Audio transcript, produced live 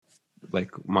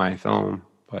like my film,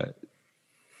 but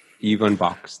you've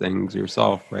unboxed things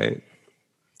yourself, right?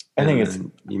 I think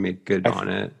And you make good on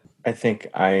it. I think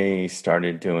I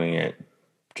started doing it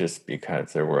just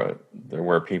because there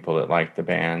were people that liked the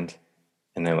band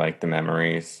and they liked the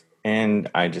memories, and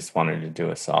I just wanted to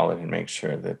do a solid and make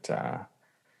sure that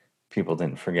people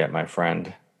didn't forget my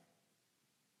friend.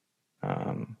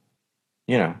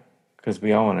 You know, because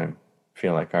we all want to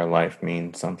feel like our life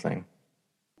means something.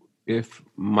 If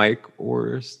Mike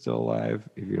were still alive,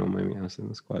 if you don't mind me asking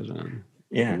this question,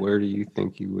 Yeah. where do you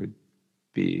think you would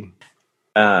be?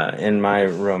 In my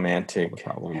romantic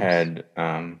problems. head,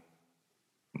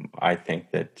 I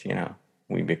think that,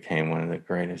 we became one of the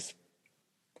greatest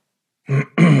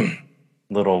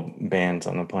little bands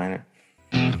on the planet.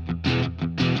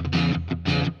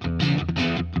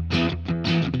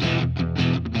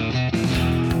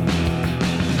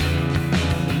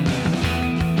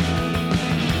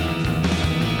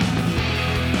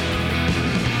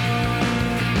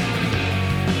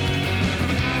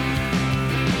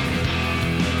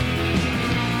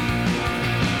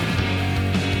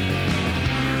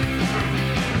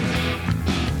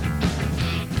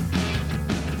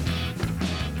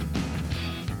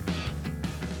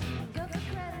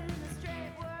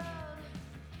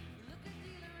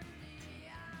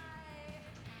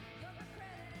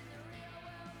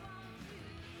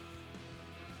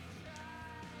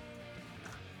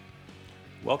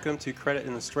 Welcome to Credit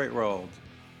in the Straight World.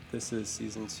 This is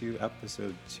Season 2,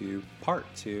 Episode 2, Part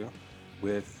 2,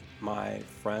 with my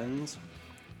friend,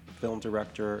 film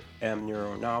director M.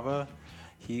 Nero Nava.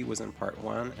 He was in Part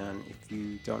 1, and if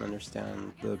you don't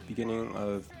understand the beginning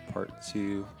of Part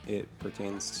 2, it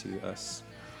pertains to us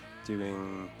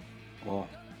doing,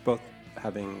 both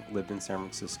having lived in San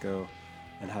Francisco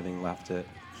and having left it.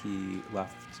 He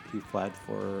fled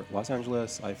for Los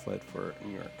Angeles, I fled for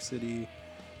New York City.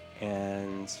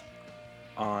 And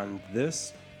on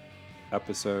this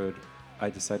episode, I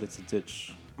decided to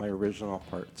ditch my original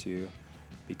Part 2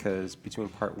 because between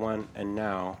Part 1 and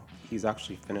now, he's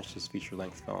actually finished his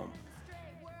feature-length film,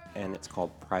 and it's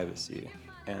called Privacy.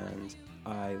 And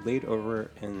I laid over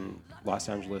in Los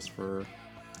Angeles for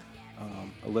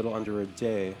a little under a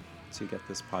day to get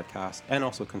this podcast and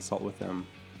also consult with him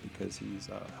because he's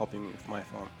helping me with my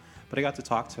film. But I got to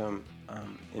talk to him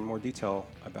in more detail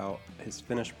about his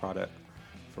finished product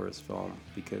for his film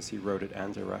because he wrote it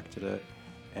and directed it.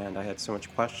 And I had so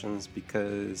much questions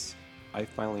because I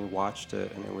finally watched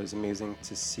it, and it was amazing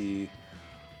to see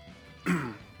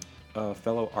a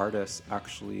fellow artist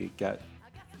actually get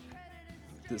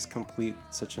this complete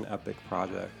such an epic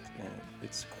project. And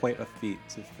it's quite a feat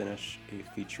to finish a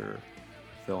feature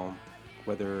film,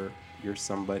 whether you're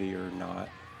somebody or not,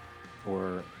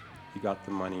 or you got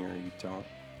the money or you don't.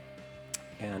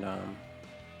 And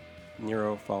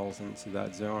Nero falls into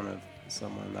that zone of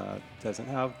someone that doesn't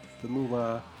have the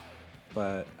moolah,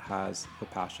 but has the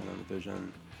passion and the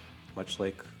vision, much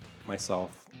like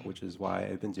myself, which is why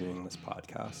I've been doing this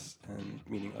podcast and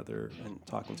meeting and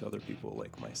talking to other people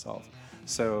like myself.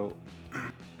 So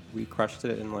we crushed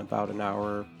it in about an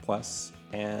hour plus,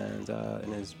 and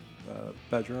in his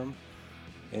bedroom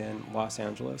in Los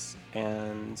Angeles.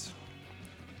 And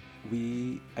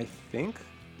I think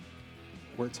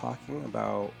we're talking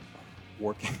about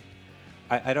working.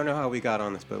 I don't know how we got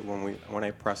on this, but when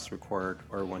I pressed record,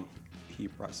 or when he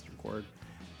pressed record,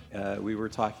 we were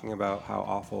talking about how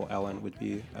awful Ellen would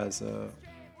be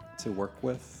to work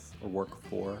with or work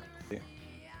for,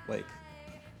 like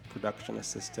production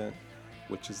assistant,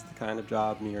 which is the kind of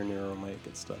job me or Nero might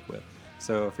get stuck with.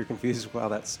 So if you're confused with how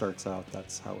that starts out,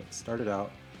 that's how it started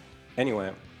out.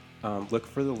 Anyway. Look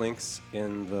for the links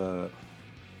in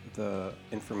the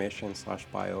information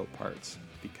 / bio parts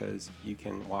because you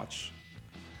can watch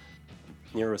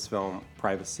Nero's film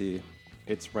Privacy.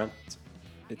 It's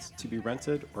to be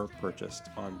rented or purchased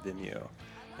on Vimeo,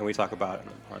 and we talk about it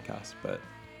in the podcast. But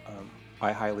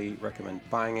I highly recommend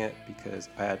buying it because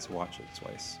I had to watch it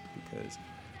twice because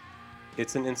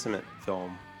it's an intimate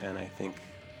film, and I think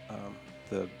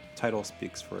the title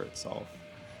speaks for itself.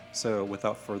 So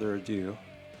without further ado,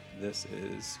 this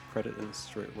is Credit in the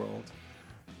Straight World,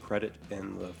 Credit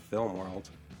in the Film World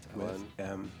with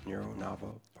M. Nero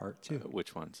Nava Part 2.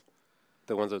 Which ones?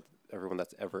 The ones with everyone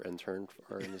that's ever interned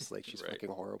are just like, she's right. Fucking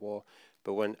horrible.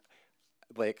 But when,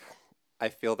 like, I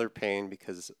feel their pain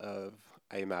because of,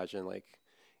 I imagine, like,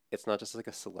 it's not just like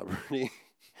a celebrity,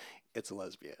 it's a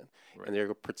lesbian. Right. And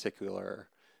they're a particular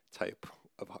type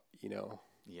of,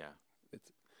 Yeah.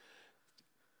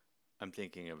 I'm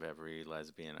thinking of every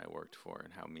lesbian I worked for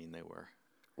and how mean they were.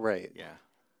 Right. Yeah.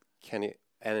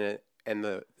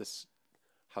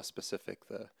 How specific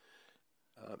the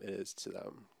it is to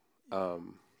them.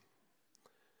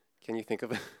 Can you think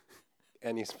of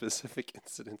any specific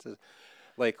incidences?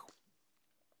 Like,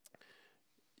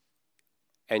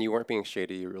 and you weren't being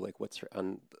shady. You were like, "What's your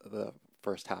on the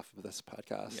first half of this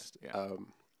podcast?" Yeah.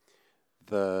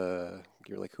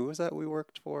 You're like, "Who was that we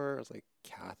worked for?" I was like,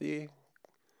 "Kathy,"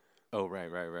 Oh,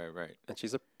 right. and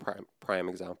she's a prime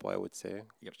example, I would say.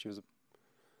 Yep.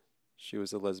 She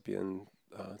was a lesbian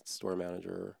store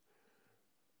manager.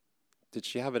 Did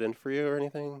she have it in for you or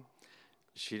anything?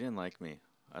 She didn't like me.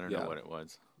 I don't Yeah. know what it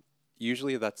was.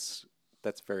 Usually that's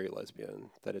very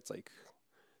lesbian. That it's like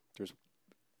there's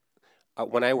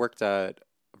when I worked at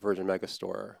Virgin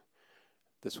Megastore,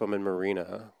 this woman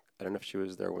Marina. I don't know if she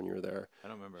was there when you were there. I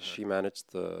don't remember her. She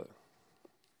managed the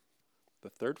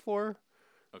third floor.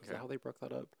 Is Okay. that how they broke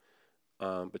that up?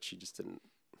 But she just didn't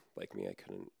like me. I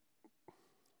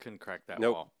Couldn't crack that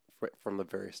Nope. wall. from the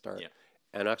very start. Yeah.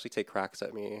 And actually take cracks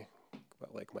at me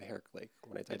about like my hair, like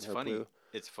when I dyed It's my hair funny. blue.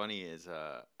 It's funny is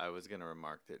I was gonna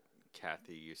remark that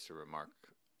Kathy used to remark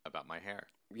about my hair.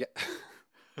 Yeah.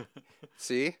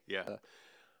 See? Yeah.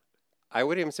 I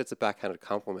wouldn't even say it's a backhanded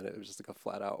compliment. It was just like a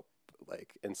flat out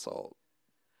like insult.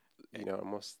 You know,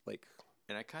 almost like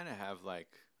And I kind of have like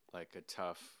a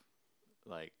tough,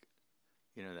 like,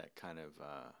 you know, that kind of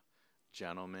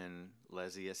gentleman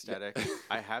Leslie aesthetic.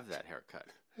 I have that haircut.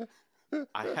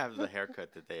 I have the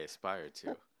haircut that they aspire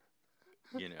to,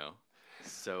 you know.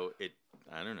 So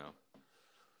I don't know.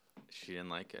 She didn't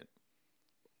like it.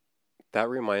 that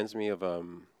reminds me of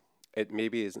it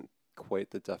maybe isn't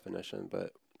quite the definition,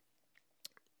 but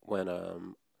when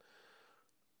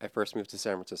I first moved to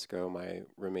San Francisco, my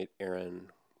roommate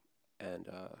Erin and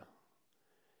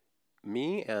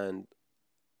me and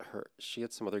her, she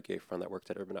had some other gay friend that worked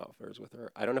at Urban Outfitters with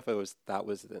her. I don't know if that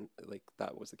was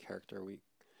the character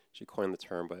she coined the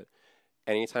term, but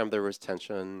anytime there was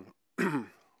tension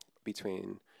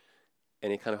between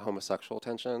any kind of homosexual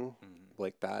tension,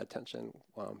 like bad tension,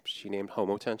 she named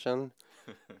homo tension.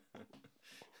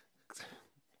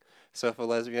 So if a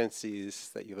lesbian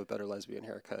sees that you have a better lesbian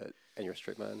haircut and you're a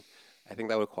straight man, I think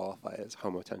that would qualify as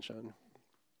homo tension.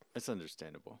 It's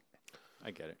understandable.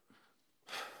 I get it.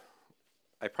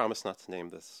 I promise not to name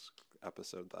this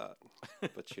episode that,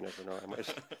 but you never know. I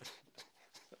might.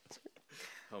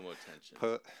 Homo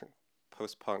tension.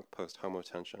 Post-punk, post-homo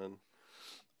tension.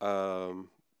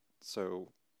 So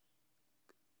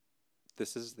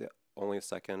this is the only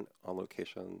second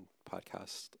on-location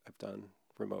podcast I've done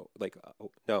remote. Like,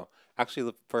 no, actually,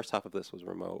 the first half of this was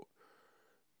remote.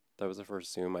 That was the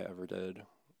first Zoom I ever did.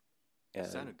 And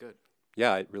Sounded good.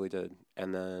 yeah, it really did.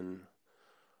 And then,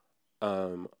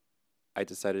 I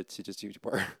decided to just do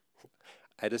more.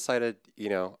 I decided,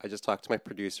 I just talked to my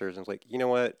producers and was like, you know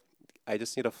what? I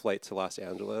just need a flight to Los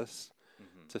Angeles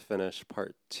to finish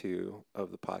part 2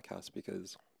 of the podcast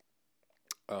because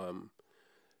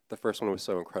the first one was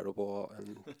so incredible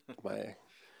and my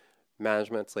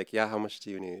management's like, yeah, how much do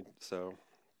you need? So,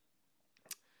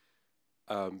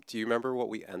 do you remember what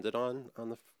we ended on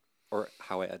or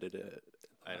how I edited it?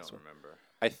 I don't remember.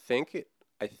 I think it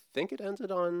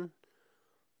ended on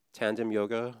tandem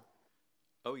yoga.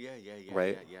 Oh yeah,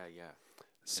 Right? yeah.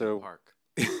 So In the park.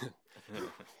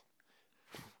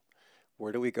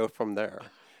 where do we go from there?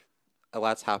 A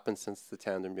lot's happened since the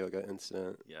tandem yoga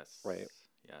incident. Yes. Right.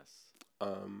 Yes.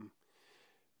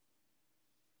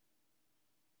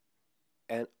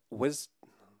 And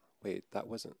that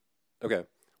wasn't okay.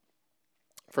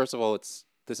 First of all,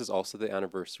 this is also the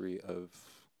anniversary of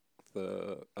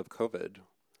COVID.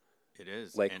 It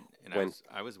is. Like, and when-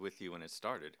 I was with you when it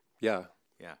started. Yeah.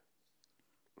 Yeah.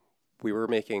 We were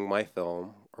making my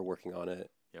film or working on it.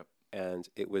 Yep. And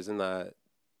it was in that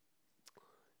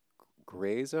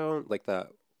gray zone, like that.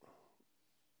 It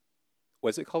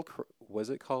wasn't called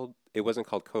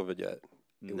COVID yet.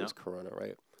 It No. was Corona,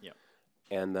 right? Yep.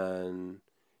 And then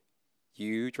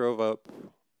you drove up,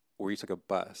 or you took a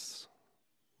bus.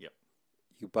 Yep.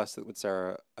 You bused with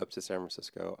Sarah up to San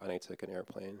Francisco, and I took an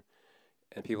airplane.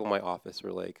 And people in my office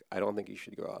were like, I don't think you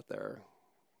should go out there.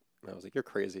 And I was like, you're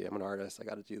crazy. I'm an artist. I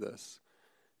got to do this.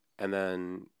 And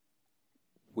then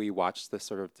we watched this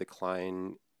sort of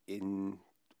decline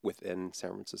within San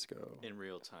Francisco. In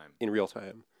real time. In real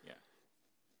time. Yeah.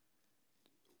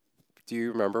 Do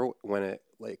you remember when it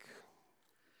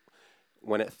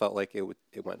felt like it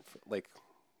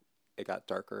got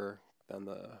darker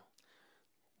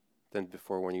than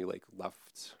before when you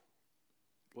left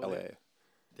Well, LA?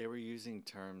 They were using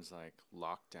terms like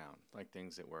lockdown, like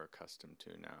things that we're accustomed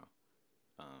to now.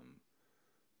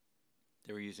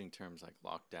 They were using terms like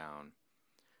lockdown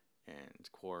and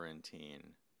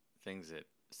quarantine, things that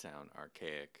sound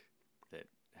archaic, that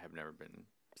have never been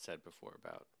said before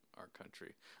about our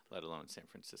country, let alone San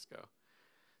Francisco.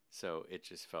 So it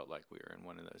just felt like we were in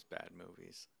one of those bad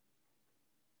movies.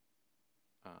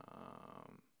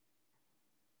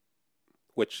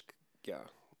 Which, yeah.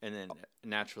 And then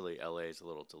naturally, LA is a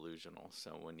little delusional.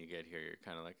 So when you get here, you're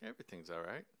kind of like, everything's all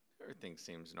right. Everything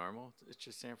seems normal. It's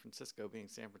just San Francisco being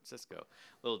San Francisco.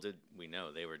 Little did we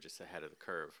know they were just ahead of the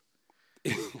curve.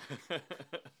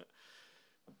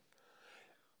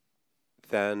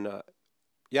 Then,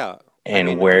 yeah.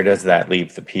 And where does that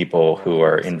leave the people who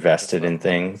are invested in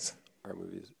things? Our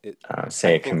movies. Say I a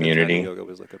think that community. Tiny Yoga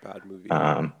was like a bad movie,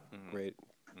 right?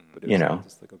 But it You was know,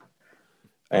 just like a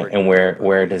and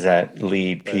where does that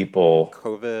lead people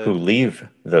COVID who leave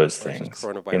those versus things?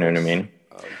 coronavirus. You know what I mean?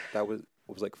 That was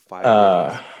like 5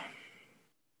 days.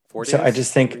 4 days. So I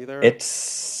just think Were you there?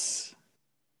 it's,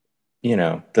 you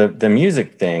know, the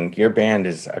music thing. Your band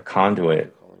is a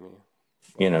conduit, Calling me.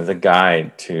 you know, the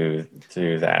guide to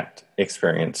that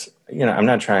experience. You know, I'm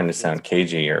not trying to sound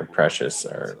cagey or precious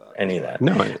or any of that.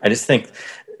 No, I just think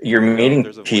you're No, meeting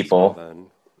there's a voicemail people then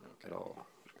at all.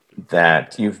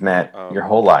 that you've met your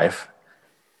whole life.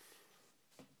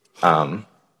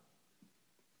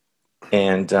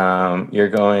 You're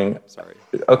going, Sorry.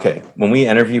 okay, when we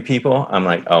interview people, I'm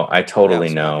like, oh, I totally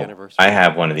Yeah, so happy know anniversary. I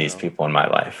have one of these You know? people in my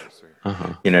life.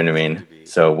 uh-huh. You know what I mean?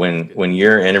 So when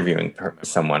you're interviewing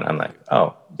someone, I'm like,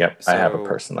 oh, yep, I have a So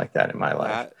person like that in my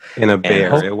life. that In a Bay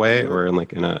hope- Area way, you were- or in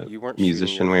like in a you weren't shooting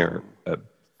musician your way, or film.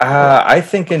 I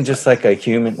think in just like a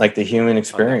human, like the human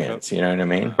experience. You know what I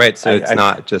mean? right. So it's I-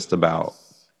 not just about.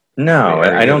 No, Bay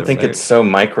Area I don't either, think right? it's so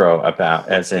micro about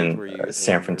as stage in were you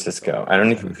San in Francisco. your I don't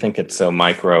film? even think it's so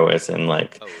micro as in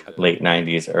like late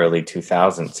 90s, early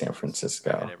 2000s San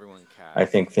Francisco. Everyone cast. I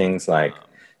think things like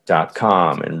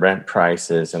 .com and rent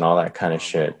prices and all that kind of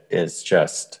shit is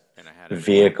just And I had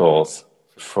vehicles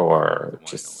for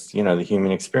just, you know, the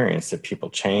human experience that people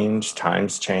change,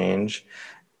 times change.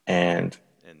 And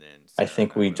and then I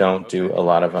think we don't do a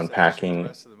lot of unpacking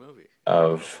rest of the movie.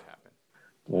 of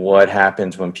what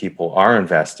happens when people are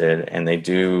invested and they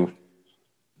do,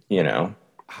 you know,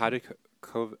 How did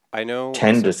COVID? I know.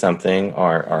 tend to something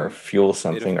or fuel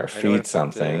something or I know it feed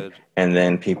something, affected- and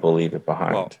then people leave it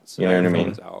behind. Well, so you know now what I your film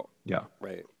mean? is out, Yeah.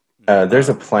 right? There's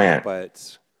a plant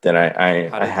But that how I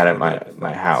did had at COVID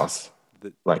my affect house,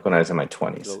 the- like when I was in my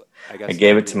 20s. I guess I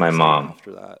gave it the to my state mom.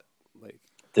 after that. Like,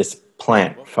 This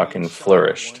plant fucking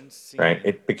flourished, right?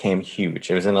 It became huge.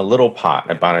 It was in a little pot.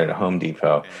 I bought it at Home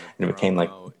Depot, and it became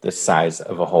like the size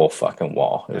of a whole fucking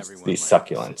wall. It was these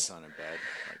succulents.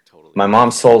 My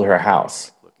mom sold her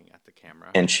house,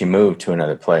 and she moved to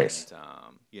another place.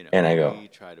 And I go,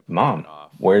 Mom,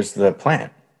 where's the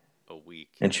plant?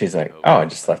 And she's like, oh, I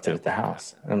just left it at the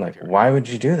house. And I'm like, why would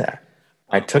you do that?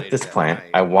 I took this plant,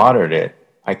 I watered it,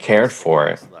 I cared for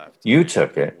it. You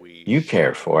took it, you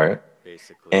cared for it.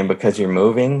 And because you're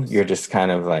moving, you're just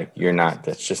kind of like, you're not,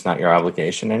 that's just not your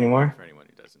obligation anymore.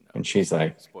 And she's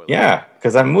like, yeah,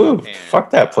 because I moved.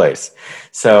 Fuck that place.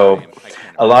 So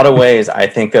a lot of ways I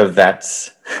think of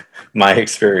that's my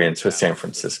experience with San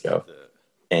Francisco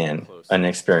and an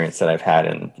experience that I've had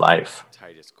in life.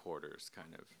 Tightest quarters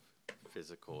kind of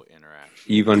physical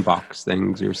interaction. You've unboxed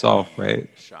things yourself, right?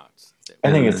 Shots.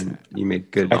 I think And it's, then you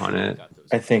make good on it.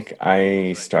 I think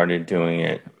I started doing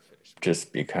it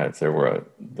just because there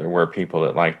were people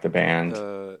that liked the band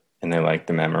and they liked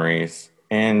the memories.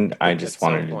 And I just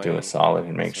wanted to do a solid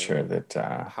and make sure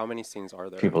that how many scenes are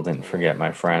there? people didn't forget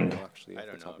my friend. Actually, I off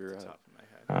the don't know top off of your the head. top of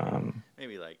my head.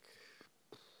 Maybe like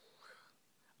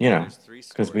You know, there's three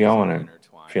because we stories all that want are to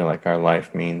intertwined. feel like our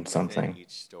life means Within something. each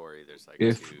story, there's like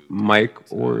If two Mike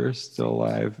different, were still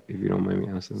alive, if you don't mind me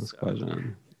asking this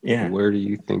question, Yeah. where do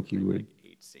you think you would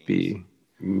 8 scenes. be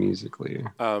musically?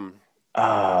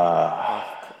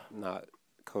 Not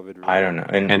COVID. I don't know.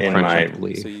 In And my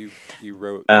friendshiply. So you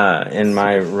wrote. in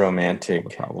my All the romantic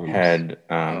problems. head,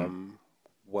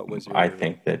 What was your? I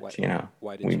think that why- you know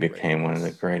why did we you write became one of the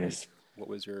this? greatest What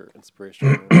was your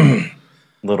inspiration?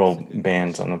 little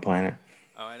bands on the planet.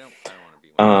 Oh, I don't want to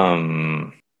be one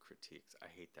of critiques. I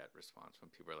hate that response when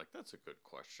people are like, "That's a good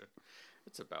question.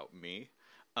 It's about me."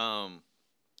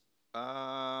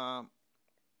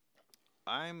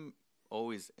 I'm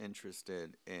always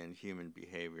interested in human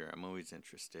behavior. I'm always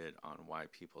interested on why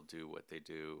people do what they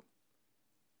do.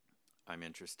 I'm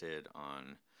interested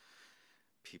on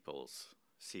people's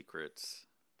secrets,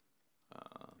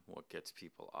 what gets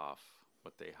people off,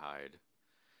 what they hide.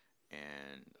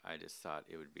 And I just thought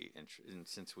it would be interesting. And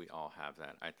since we all have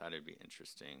that, I thought it'd be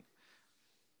interesting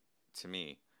to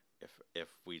me if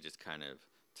we just kind of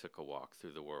took a walk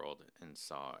through the world and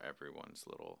saw everyone's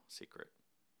little secret.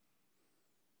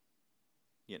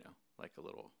 You know, like a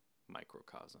little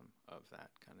microcosm of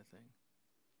that kind of thing.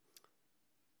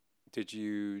 Did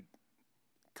you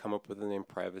come up with the name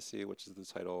Privacy, which is the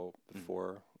title,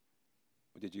 before?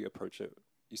 Did you approach it?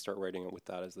 You start writing it with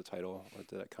that as the title, or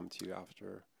did that come to you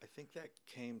after? I think that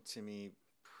came to me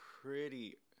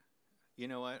pretty. You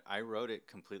know what? I wrote it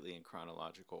completely in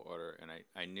chronological order, and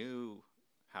I knew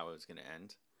how it was going to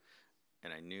end,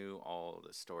 and I knew all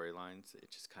the storylines.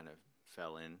 It just kind of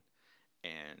fell in,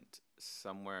 and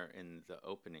somewhere in the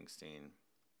opening scene,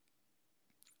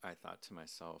 I thought to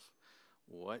myself,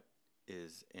 what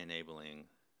is enabling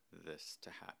this to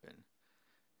happen?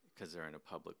 Because they're in a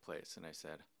public place. And I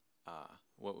said,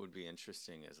 what would be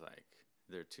interesting is like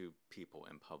there are two people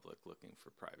in public looking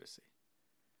for privacy.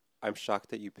 I'm shocked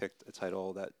that you picked a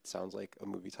title that sounds like a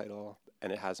movie title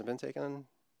and it hasn't been taken.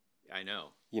 I know.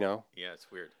 You know? Yeah,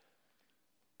 it's weird.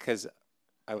 Because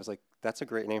I was like, that's a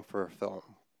great name for a film,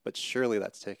 but surely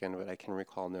that's taken. But I can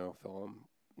recall no film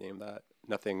name that.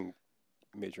 Nothing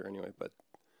major anyway, but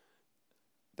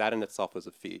that in itself was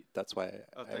a feat. That's why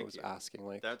I was asking.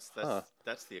 Like, that's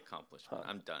the accomplishment.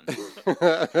 I'm done.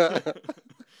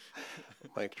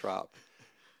 Mic drop.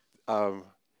 And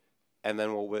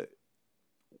then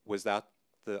was that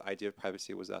the idea of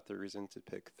Privacy? Was that the reason to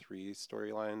pick 3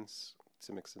 storylines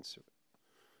to mix into?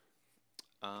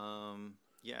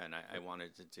 Yeah, and I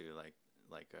wanted to do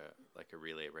like a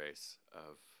relay race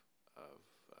of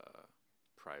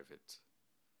private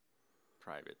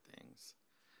things.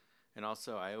 And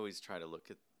also, I always try to look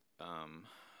at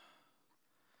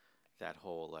that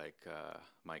whole like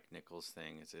Mike Nichols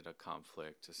thing. Is it a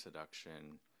conflict, a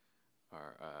seduction,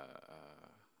 or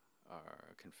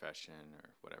a confession, or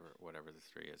whatever the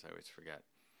 3 is? I always forget.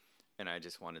 And I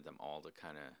just wanted them all to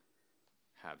kind of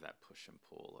have that push and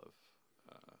pull of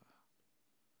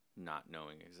not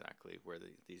knowing exactly where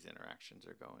these interactions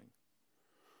are going.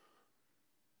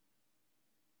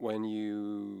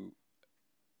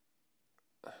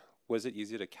 Was it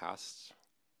easy to cast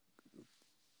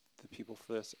the people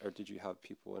for this, or did you have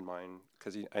people in mind?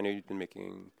 Because I know you'd been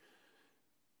making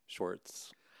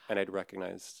shorts, and I'd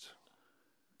recognized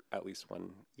at least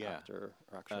one actor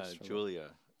or actress.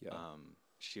 Julia. Yeah.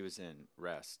 She was in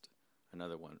Rest,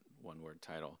 another one-word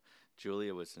title.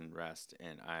 Julia was in Rest,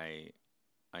 and I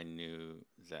knew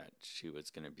that she was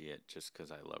going to be it just because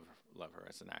I love her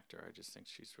as an actor. I just think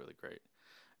she's really great,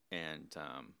 and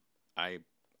I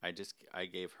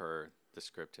gave her the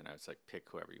script, and I was like, pick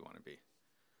whoever you want to be.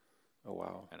 Oh,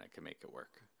 wow. And I can make it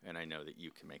work, and I know that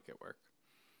you can make it work.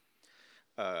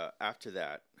 After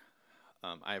that,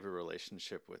 I have a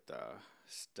relationship with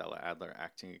Stella Adler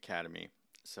Acting Academy,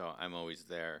 so I'm always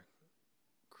there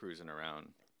cruising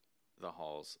around the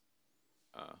halls,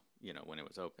 when it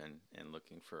was open and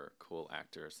looking for cool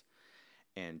actors.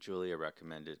 And Julia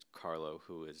recommended Carlo,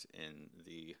 who is in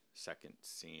the second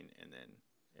scene and then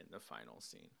in the final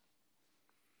scene.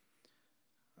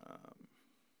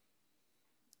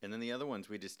 And then the other ones,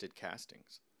 we just did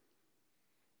castings.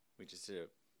 We just did a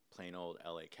plain old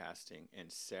LA casting.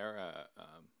 And Sarah,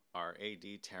 our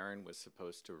AD, Taryn, was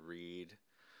supposed to read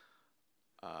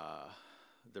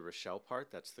the Rochelle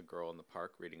part. That's the girl in the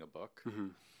park reading a book. Mm-hmm.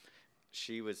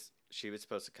 She was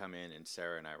supposed to come in, and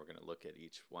Sarah and I were going to look at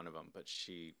each one of them, but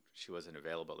she wasn't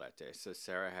available that day. So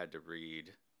Sarah had to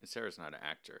read, and Sarah's not an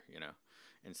actor,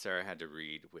 and Sarah had to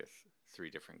read with 3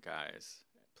 different guys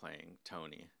playing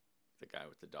Tony, the guy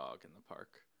with the dog in the park.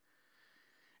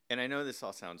 And I know this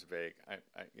all sounds vague. I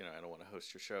don't want to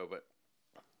host your show, but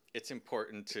it's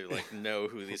important to know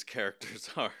who these characters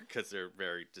are because they're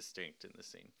very distinct in the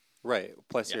scene. Right.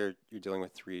 Plus, you're dealing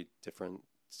with 3 different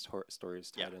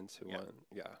stories tied into one.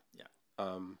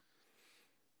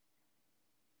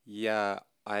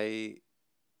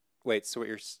 Wait, so what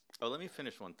you're... Oh, let me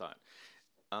finish one thought.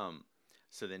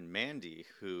 So then Mandy,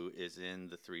 who is in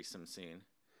the threesome scene,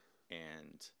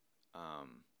 and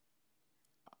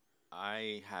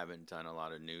I haven't done a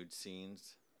lot of nude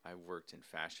scenes. I've worked in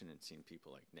fashion and seen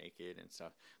people naked and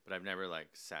stuff, but I've never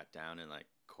sat down and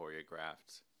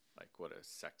choreographed what a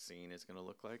sex scene is going to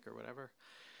look like or whatever.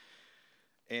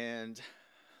 And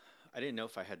I didn't know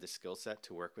if I had the skill set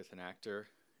to work with an actor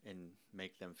and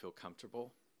make them feel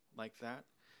comfortable like that.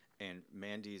 And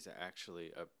Mandy's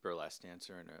actually a burlesque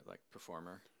dancer and a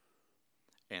performer.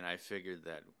 And I figured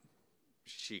that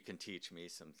she can teach me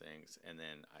some things, and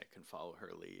then I can follow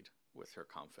her lead with her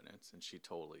confidence. And she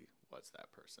totally was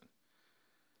that person.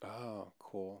 Oh,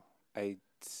 cool.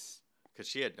 Because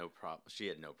she had no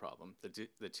problem.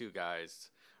 The 2 guys,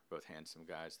 both handsome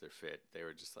guys, they're fit. They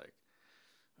were just like,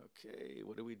 okay,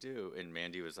 what do we do? And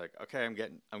Mandy was like, okay, I'm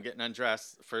getting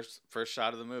undressed. First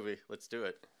shot of the movie. Let's do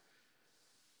it.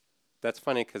 That's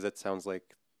funny because it sounds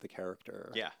like the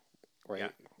character. Yeah. Right. Yeah.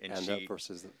 And And she,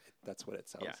 versus that's what it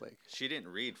sounds yeah, like. she didn't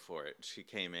read for it. She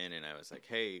came in and I was like,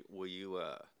 hey, would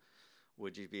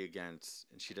you be against,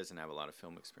 and she doesn't have a lot of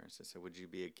film experience. I said, would you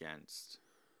be against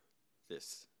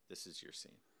this? This is your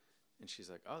scene. And she's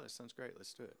like, oh, that sounds great.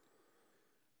 Let's do it.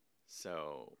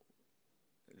 So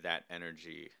that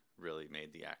energy really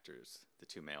made the actors, the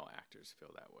two male actors,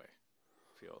 feel that way,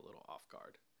 feel a little off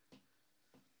guard.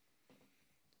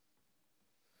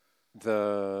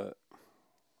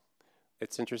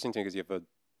 It's interesting too because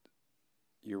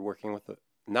you're working with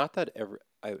not that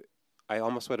I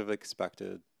almost would have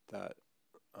expected that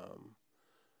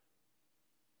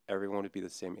everyone would be the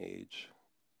same age,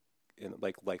 in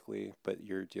like likely, but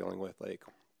you're dealing with like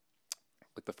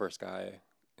the first guy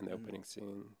in the opening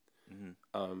scene.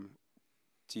 Mm-hmm.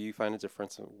 Do you find a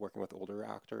difference in working with older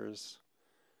actors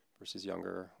versus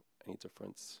younger? Any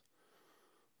difference?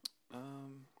 A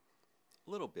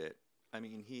little bit. I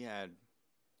mean,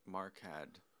 Mark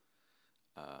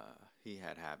he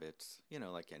had habits,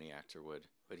 like any actor would,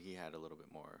 but he had a little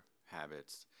bit more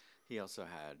habits. He also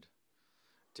had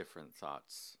different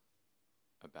thoughts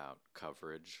about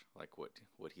coverage, like what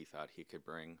he thought he could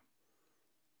bring.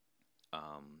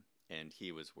 And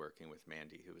he was working with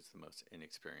Mandy, who was the most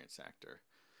inexperienced actor,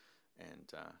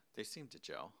 and they seemed to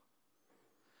gel.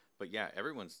 But yeah,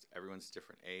 everyone's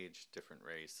different age, different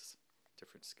race,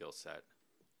 different skill set.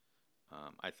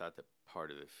 I thought that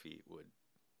part of the feat would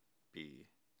be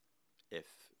if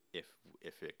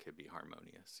it could be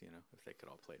harmonious, if they could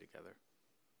all play together.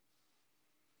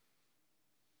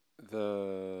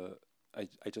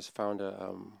 I just found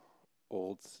a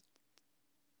old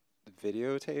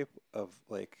videotape of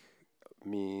like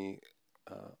me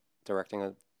directing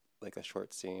a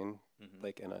short scene, Mm-hmm.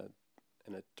 like in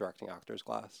a directing actors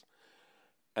class,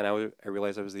 and I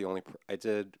realized I was the only I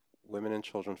did Women and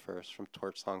Children First from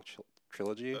Torch Song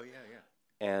Trilogy, Oh yeah,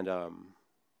 yeah. and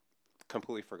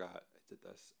completely forgot I did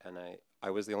this, and I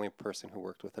was the only person who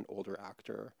worked with an older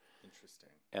actor, Interesting.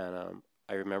 and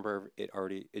I remember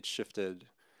it shifted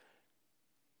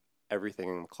everything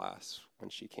in class when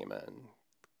she came in,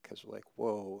 because we're like,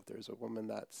 whoa, there's a woman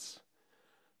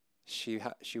she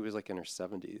was like in her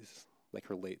 70s, like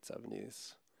her late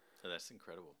 70s. So that's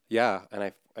incredible. Yeah, and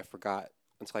I forgot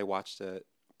until I watched it,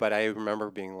 but I remember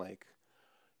being like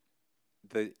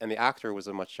the actor was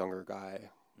a much younger guy.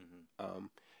 Mm-hmm.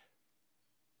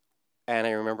 And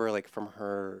I remember like from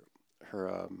her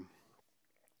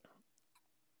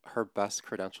best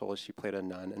credential is she played a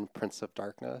nun in Prince of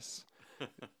Darkness.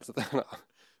 So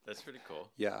That's pretty cool.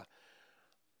 yeah.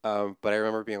 But I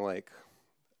remember being like,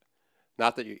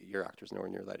 not that your actor's nowhere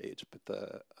near that age,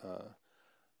 but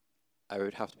I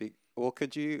would have to be, well,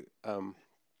 could you,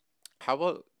 how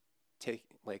about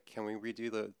can we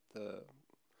redo the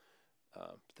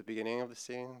beginning of the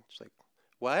scene? She's like,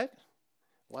 what?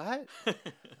 What? I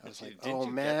was like, Didn't oh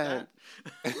you man.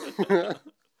 get I that?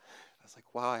 was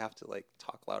like, wow, I have to like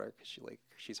talk louder because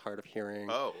she's hard of hearing.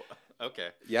 Oh, okay.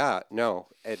 Yeah, no.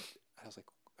 I was like,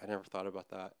 I never thought about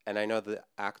that. And I know the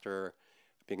actor,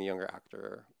 being a younger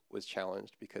actor, was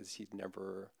challenged because you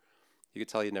could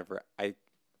tell I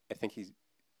think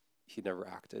he never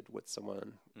acted with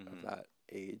someone Mm-hmm. of that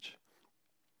age.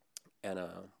 And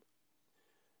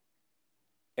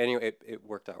anyway, it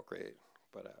worked out great.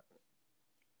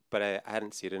 But I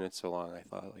hadn't seen it in so long. I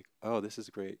thought like, oh, this is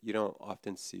great. You don't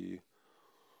often see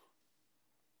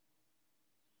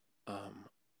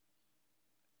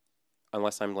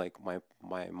unless I'm like my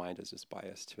mind is just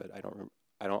biased to it. I don't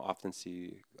often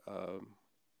see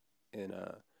in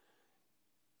a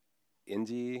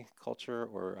indie culture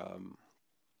or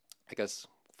I guess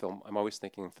film. I'm always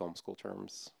thinking in film school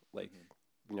terms. Like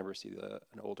you never see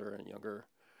an older and younger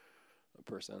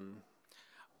person.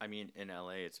 I mean, in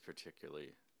LA, it's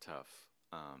particularly tough.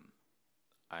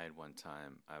 I had one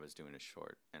time I was doing a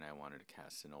short and I wanted to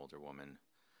cast an older woman,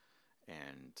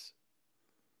 and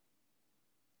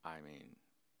I mean,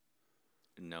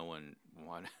 no one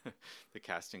wanted. The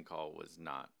casting call was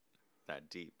not that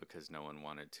deep because no one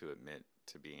wanted to admit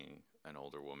to being an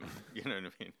older woman. You know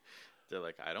what I mean? They're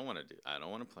like, I don't want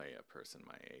to play a person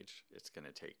my age. It's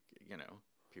gonna take,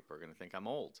 people are gonna think I'm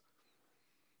old.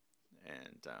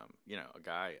 And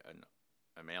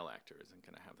a male actor isn't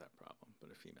gonna have that problem,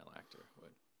 but a female actor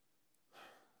would.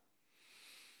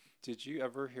 Did you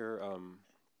ever hear?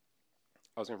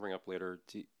 I was gonna bring up later.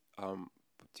 Do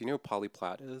you know who Polly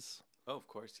Platt is? Oh, of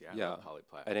course, yeah. I Yeah. love Polly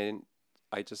Platt.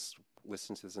 I just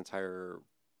listened to this entire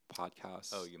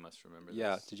podcast. Oh, you must remember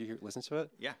Yeah. this. Did you listen to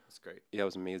it? Yeah, it's great. Yeah, it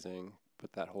was amazing.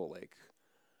 But that whole like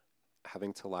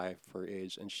having to lie for her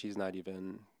age, and she's not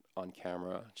even on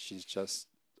camera. She's just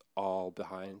all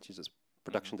behind. She's just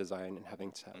production design and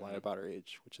having to lie about our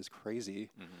age, which is crazy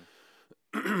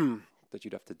Mm-hmm. that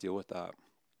you'd have to deal with that.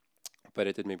 But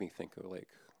it did make me think of like,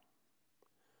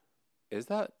 is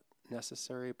that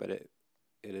necessary? But it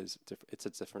is. It's a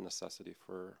different necessity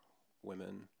for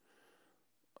women,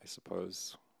 I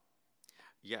suppose.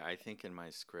 Yeah, I think in my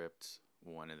script,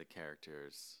 one of the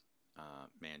characters,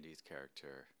 Mandy's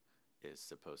character, is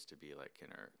supposed to be like in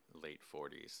her late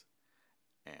 40s.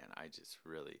 And I just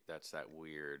really, that's that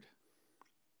weird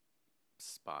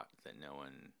spot that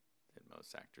that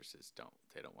most actresses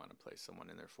they don't want to play someone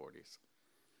in their 40s.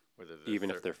 Whether they're Even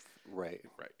if they're right,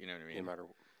 right, you know what I mean? no matter,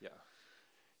 yeah.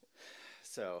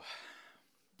 So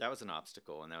that was an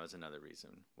obstacle, and that was another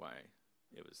reason why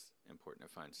it was important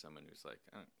to find someone who's like,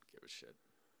 I don't give a shit.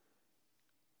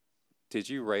 Did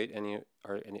you write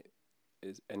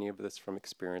is any of this from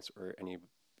experience, or any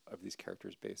of these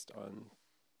characters based on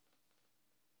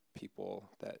people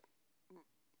that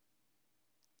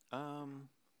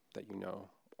you know,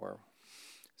 or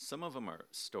Some of them are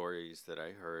stories that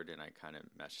I heard, and I kind of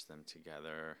meshed them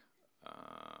together.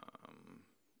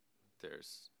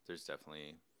 There's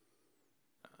definitely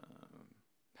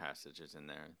passages in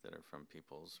there that are from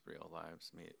people's real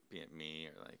lives, be it me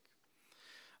or like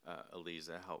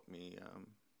Eliza helped me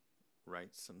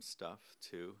write some stuff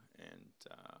too, and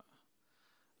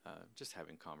just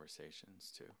having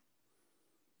conversations too.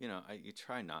 You know, you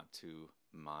try not to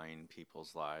mine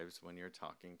people's lives when you're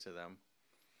talking to them,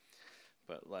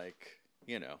 but like,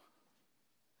 you know,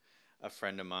 a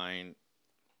friend of mine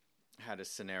had a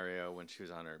scenario when she was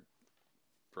on her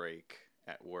break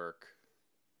at work,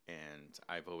 and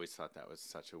I've always thought that was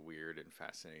such a weird and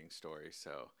fascinating story.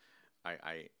 So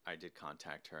I did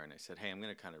contact her, and I said, hey, I'm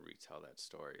going to kind of retell that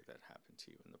story that happened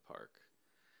to you in the park,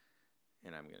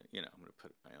 and I'm going to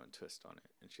put my own twist on it.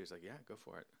 And she was like, yeah, go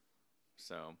for it.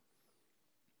 So,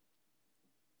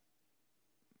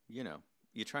 you know,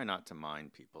 you try not to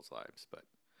mine people's lives, but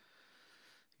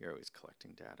you're always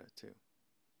collecting data too.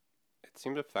 it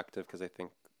seemed effective because I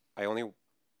think I'm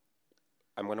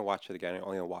going to watch it again. I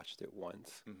only watched it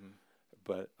once, Mm-hmm.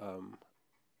 but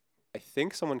I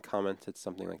think someone commented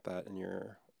something like that in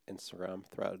your Instagram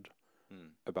thread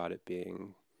about it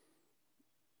being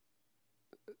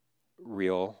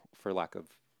real, for lack of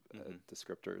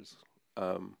descriptors.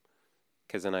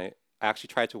 Because then I actually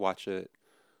tried to watch it.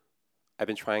 I've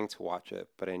been trying to watch it,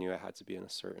 but I knew I had to be in a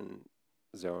certain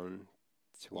zone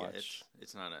to watch. Yeah,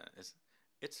 it's not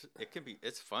it can be,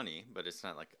 it's funny, but it's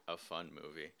not like a fun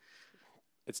movie.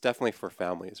 It's definitely for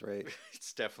families, right?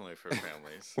 It's definitely for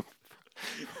families.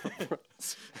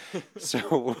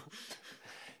 So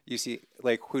you see,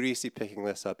 like, who do you see picking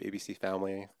this up? ABC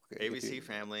Family? ABC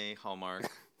Family, Hallmark,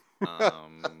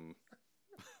 the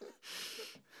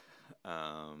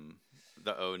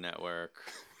O Network,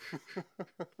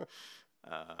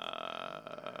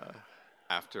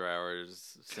 After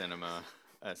Hours Cinema,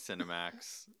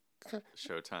 Cinemax,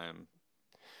 Showtime,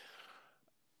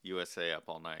 USA Up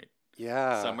All Night.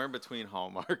 Yeah. Somewhere between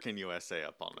Hallmark and USA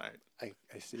Up All Night.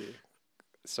 I see.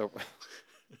 So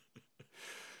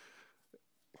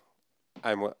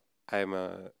I'm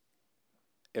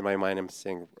in my mind I'm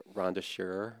seeing Rhonda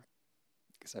Shearer.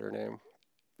 Is that her name?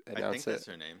 I think that's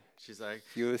her name. She's like,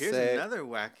 USA, here's another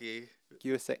wacky.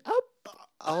 USA Up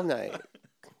All Night.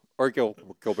 Or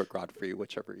Gilbert Godfrey,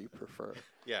 whichever you prefer.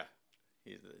 Yeah,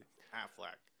 he's a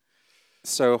Affleck.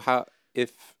 So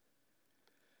if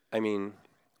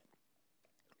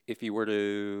you were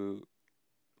to,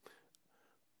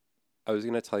 I was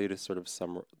going to tell you to sort of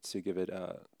to give it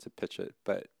to pitch it,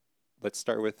 but let's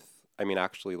start with,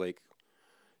 actually, like,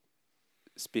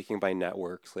 speaking by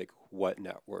networks, like, what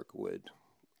network would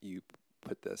you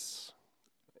put this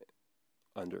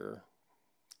under?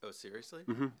 Oh, seriously?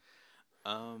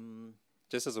 Mm-hmm.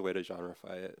 Just as a way to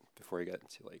genreify it before you get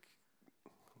into, like,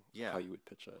 yeah, how you would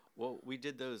pitch it. Well, we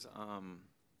did those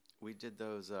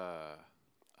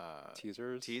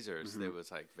teasers. Teasers. Mm-hmm. There was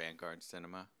like Vanguard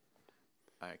Cinema.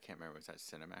 I can't remember. Was that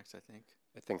Cinemax? I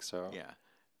think so. Yeah,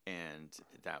 and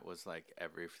that was like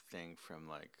everything from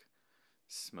like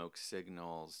smoke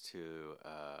signals to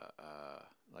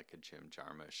like a Jim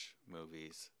Jarmusch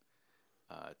movies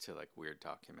to like weird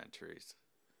documentaries.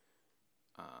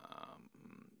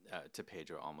 To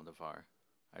Pedro Almodovar,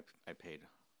 I paid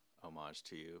homage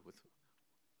to you with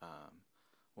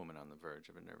Woman on the Verge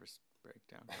of a Nervous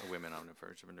Breakdown, or Women on the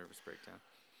Verge of a Nervous Breakdown.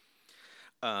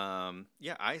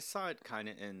 Yeah, I saw it kind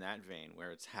of in that vein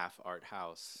where it's half art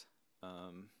house,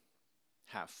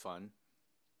 half fun.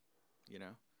 You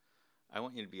know, I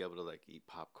want you to be able to like eat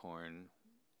popcorn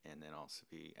and then also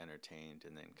be entertained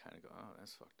and then kind of go, oh,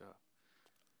 that's fucked up.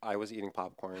 I was eating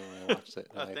popcorn when I watched it.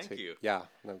 Oh, and I thank you. Yeah,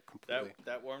 no, completely.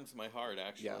 That warms my heart,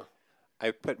 actually. Yeah,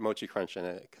 I put mochi crunch in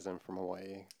it because I'm from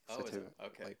Hawaii. Oh, is it?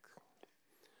 Okay. Like,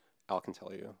 Al can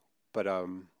tell you, but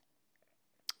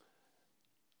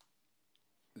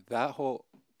that whole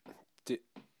did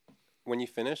when you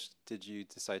finished, did you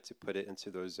decide to put it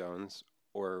into those zones,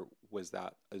 or was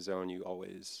that a zone you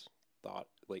always thought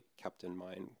like kept in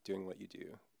mind doing what you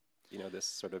do? You know, this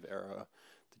sort of era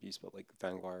that you spent like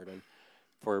Vanguard and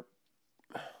for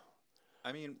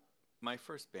I mean, my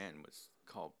first band was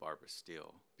called Barbara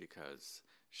Steele because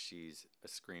she's a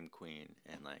scream queen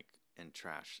and like in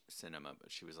trash cinema,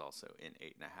 but she was also in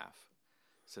 8½.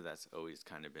 So that's always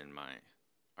kind of been my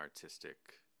artistic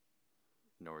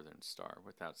northern star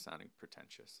without sounding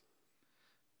pretentious.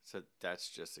 So that's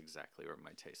just exactly where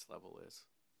my taste level is.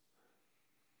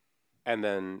 And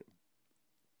then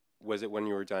was it when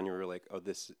you were done, you were like, oh,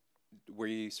 this, were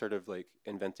you sort of like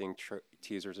inventing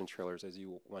teasers and trailers as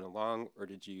you went along, or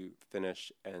did you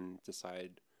finish and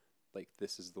decide, like,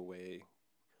 this is the way,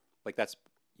 like, that's,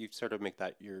 you sort of make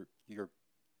that you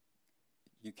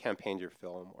campaigned your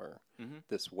film or Mm-hmm.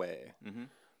 this way.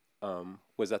 Mm-hmm.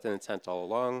 Was that the intent all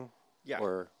along? Yeah.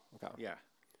 Or, okay. Yeah.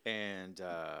 And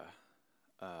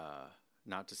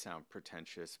not to sound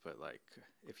pretentious, but like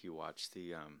if you watch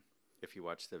the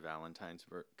Valentine's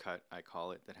cut, I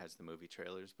call it, that has the movie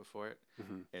trailers before it,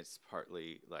 Mm-hmm. it's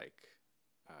partly like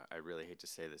I really hate to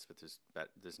say this, but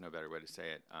there's no better way to say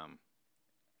it.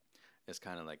 It's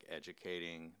kind of like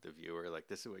educating the viewer, like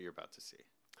this is what you're about to see.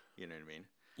 You know what I mean?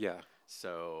 Yeah.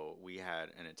 So we had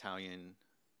an Italian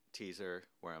teaser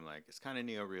where I'm like, it's kind of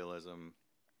neorealism.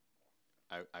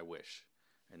 I wish.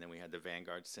 And then we had the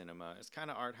Vanguard Cinema. It's kind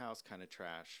of art house, kind of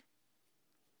trash.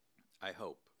 I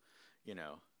hope, you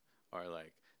know, or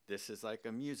like this is like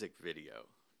a music video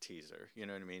teaser. You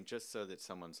know what I mean? Just so that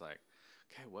someone's like,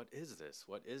 okay, what is this?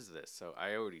 What is this? So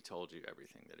I already told you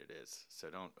everything that it is. So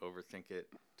don't overthink it.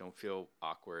 Don't feel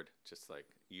awkward. Just like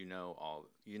you know all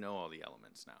the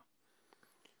elements now.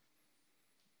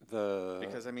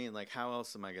 Because I mean, like, how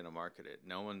else am I gonna market it?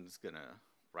 No one's gonna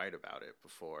write about it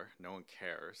before. No one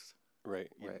cares.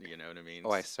 Right. You know what I mean?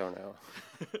 Oh, I so know.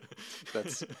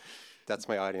 That's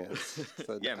my audience.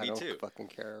 So Yeah, me I don't too. fucking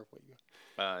care what you.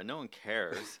 No one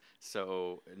cares,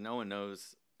 so no one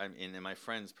knows. I mean, and my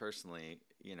friends personally,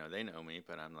 you know, they know me,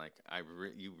 but I'm like,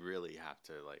 you really have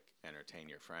to like entertain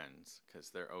your friends because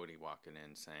they're already walking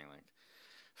in saying like,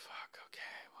 fuck,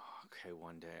 okay,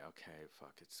 one day, okay,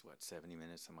 fuck, it's what, 70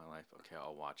 minutes of my life? Okay,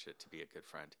 I'll watch it to be a good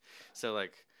friend. So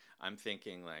like, I'm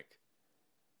thinking like,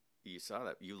 you saw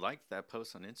that, you liked that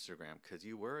post on Instagram because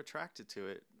you were attracted to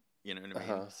it. You know what I mean?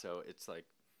 Uh-huh. So it's like,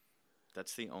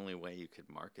 that's the only way you could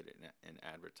market it and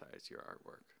advertise your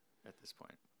artwork at this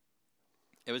point.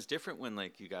 It was different when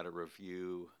like you got a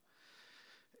review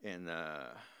in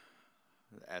the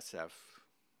SF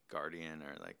Guardian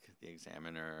or like the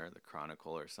Examiner or the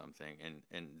Chronicle or something,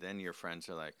 and then your friends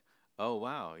are like, oh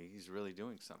wow, he's really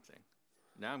doing something.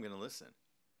 Now I'm gonna listen.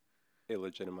 It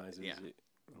legitimizes Yeah. it.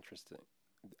 Interesting.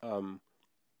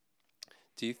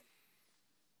 Do you?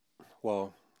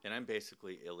 Well, And I'm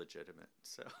basically illegitimate,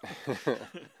 so.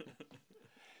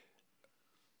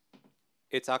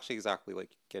 it's actually exactly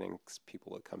like getting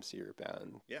people to come see your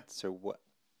band. Yeah. So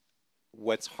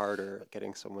what's harder,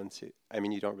 getting someone to? I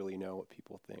mean, you don't really know what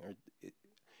people think. Or is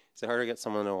it harder to get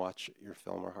someone to watch your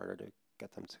film, or harder to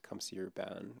get them to come see your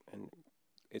band? And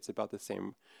it's about the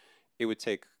same. It would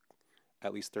take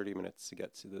at least 30 minutes to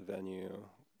get to the venue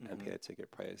and pay a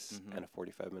ticket price and a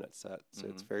 45-minute set. So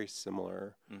it's very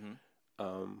similar. Mm-hmm.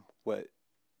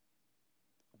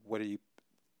 What do you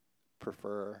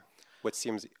prefer? What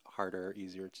seems harder,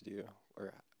 easier to do,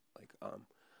 or like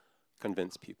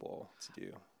convince people to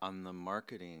do? On the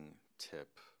marketing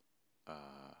tip,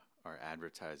 or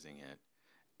advertising it,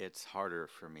 it's harder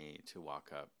for me to walk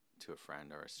up to a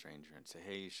friend or a stranger and say,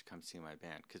 hey, you should come see my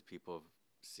band, because people have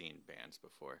seen bands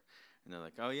before. And they're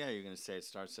like, oh, yeah, you're going to say it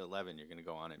starts at 11. You're going to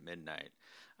go on at midnight.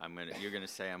 You're going to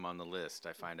say I'm on the list.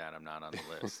 I find out I'm not on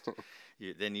the list.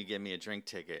 Then you give me a drink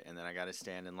ticket, and then I got to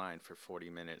stand in line for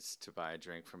 40 minutes to buy a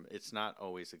drink from. It's not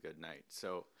always a good night.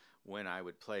 So when I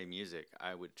would play music,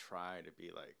 I would try to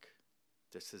be like,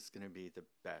 this is going to be the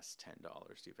best $10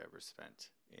 you've ever spent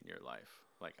in your life.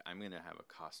 Like, I'm going to have a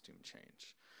costume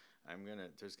change.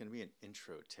 There's going to be an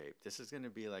intro tape. This is going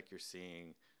to be like you're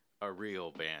seeing a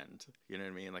real band, you know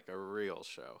what I mean? Like a real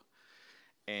show.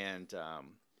 And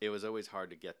it was always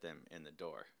hard to get them in the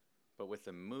door. But with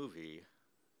the movie,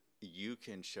 you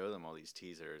can show them all these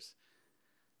teasers,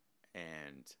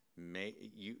 and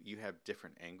you have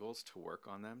different angles to work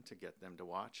on them to get them to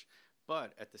watch.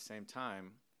 But at the same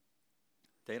time,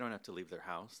 They don't have to leave their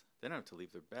house. They don't have to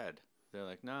leave their bed. They're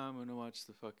like, no, I'm gonna watch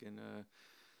the fucking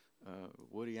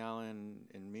Woody Allen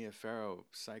and Mia Farrow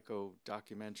psycho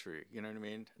documentary. You know what I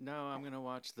mean? No, I'm gonna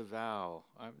watch The Vow.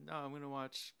 I'm gonna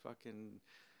watch fucking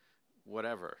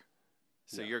whatever.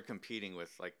 So Yeah. you're competing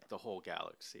with like the whole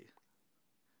galaxy.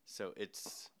 So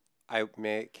it's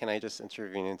Can I just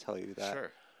intervene and tell you that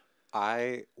sure.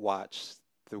 I watched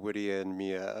the Woody and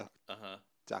Mia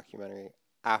documentary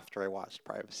after I watched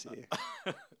Privacy.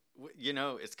 You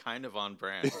know, it's kind of on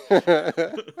brand.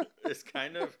 I It's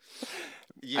kind of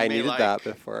needed that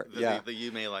before. the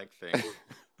you may like thing.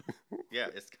 Yeah,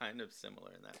 it's kind of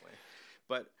similar in that way.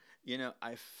 But you know,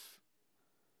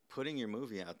 putting your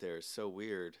movie out there is so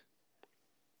weird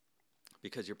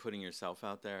because you're putting yourself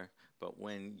out there. But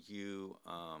when you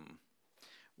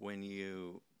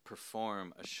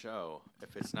perform a show,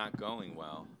 if it's not going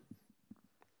well,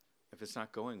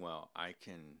 I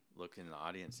can look in the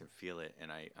audience and feel it,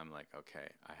 and I'm like, okay,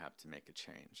 I have to make a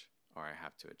change or I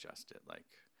have to adjust it. Like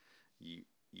you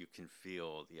can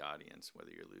feel the audience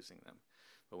whether you're losing them.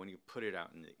 But when you put it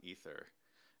out in the ether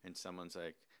and someone's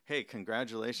like, hey,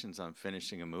 congratulations on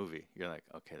finishing a movie, you're like,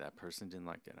 okay, that person didn't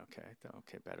like it.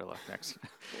 Okay, better luck next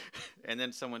time. And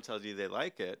then someone tells you they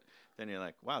like it, then you're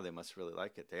like, wow, they must really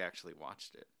like it. They actually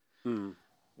watched it.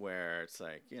 Where it's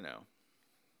like, you know,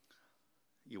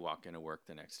 you walk into work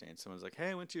the next day and someone's like, hey,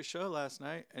 I went to your show last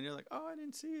night. And you're like, oh, I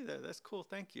didn't see you there. That's cool.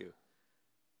 Thank you.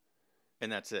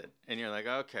 And that's it. And you're like,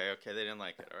 okay, they didn't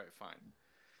like it. All right, fine.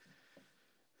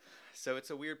 So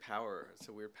it's a weird power. It's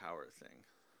a weird power thing.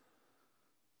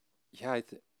 Yeah,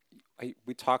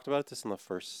 we talked about this in the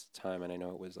first time, and I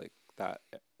know it was like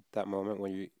that moment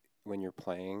when you're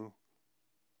playing.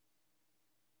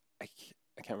 I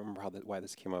can't remember why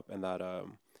this came up, and that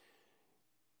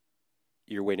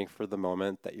you're waiting for the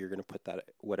moment that you're gonna put that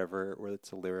whatever, whether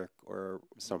it's a lyric or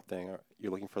something, or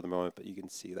you're looking for the moment, but you can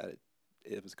see that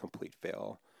it was a complete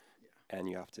fail, and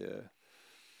you have to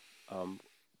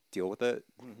deal with it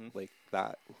like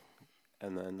that,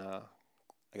 and then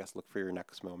I guess look for your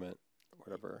next moment or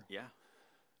whatever. Yeah.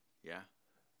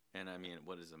 And I mean,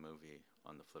 what is a movie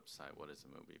on the flip side? What is a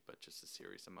movie but just a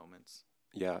series of moments?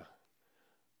 Yeah.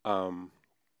 I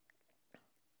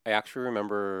actually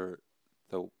remember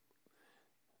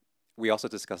we also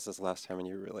discussed this last time, and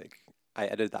you were like, I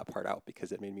edited that part out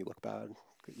because it made me look bad.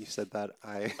 You said that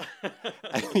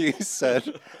you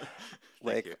said,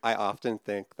 like, you. I often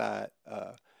think that,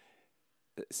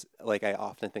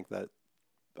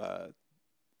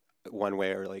 one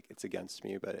way or like it's against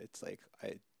me, but it's like,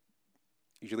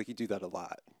 usually you do that a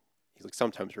lot. He's like,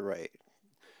 sometimes you're right.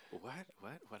 What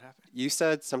happened? You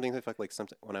said something to like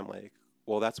something when I'm like,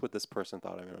 well, that's what this person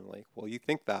thought of me. I'm like, well, you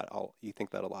think that a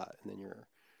lot, and then you're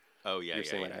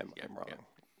saying like I'm wrong.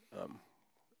 Yeah.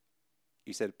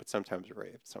 You said, but sometimes you're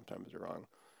right, sometimes you're wrong.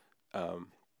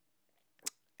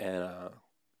 And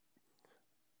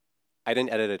I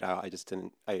didn't edit it out. I just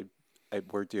didn't.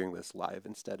 We're doing this live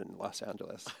instead in Los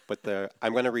Angeles, but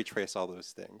I'm going to retrace all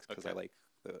those things because I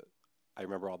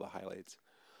remember all the highlights.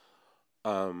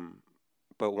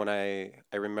 But when I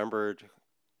remembered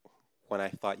when I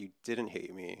thought you didn't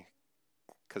hate me,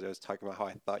 because I was talking about how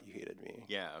I thought you hated me.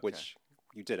 Yeah. Okay. Which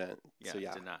you didn't. Yeah, So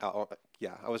yeah, did not.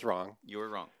 I was wrong. You were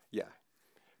wrong. Yeah,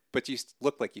 but you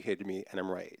looked like you hated me, and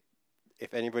I'm right.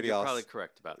 If anybody You're else, probably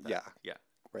correct about that. Yeah.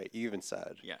 Right. You even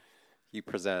said, Yeah. you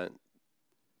present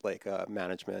like a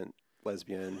management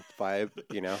lesbian vibe,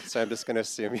 you know. So I'm just gonna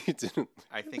assume you didn't.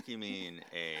 I think you mean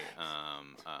a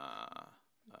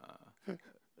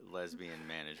lesbian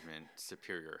management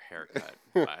superior haircut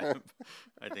vibe.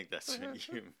 I think that's what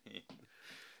you mean.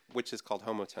 Which is called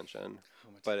homo tension.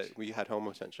 But we had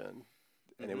homo tension,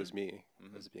 and it was me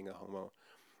as being a homo.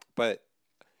 But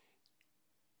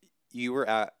you were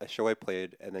at a show I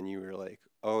played, and then you were like,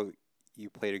 "Oh, you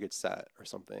played a good set or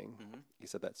something." You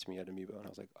said that to me at Amoeba, and I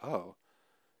was like, "Oh,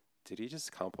 did he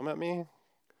just compliment me?"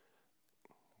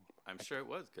 I'm sure it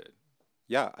was good.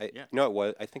 Yeah, no, it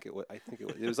was. I think it was.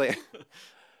 It was like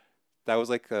that was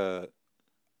like it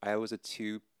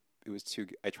was too.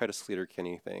 I tried a Sleater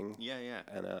Kinney thing. Yeah.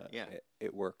 And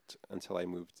it worked until I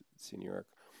moved to New York.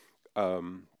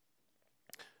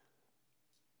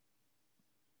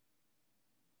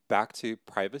 Back to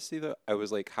Privacy though, I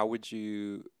was like, how would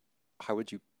you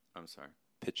I'm sorry.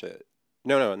 pitch it?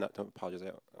 No, don't apologize.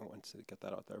 I wanted to get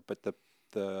that out there. But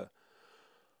the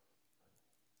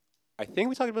I think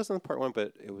we talked about this in part one,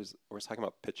 but we're talking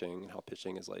about pitching and how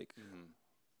pitching is like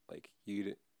like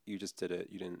you just did it.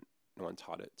 You didn't. No one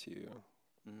taught it to you,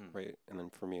 right? And then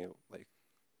for me, like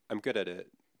I'm good at it,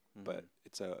 but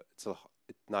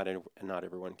not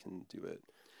everyone can do it.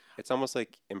 It's almost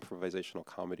like improvisational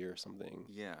comedy or something,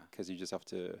 Yeah. because you just have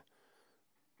to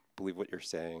believe what you're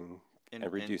saying and,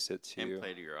 And reduce it to and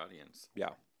play to your audience. yeah.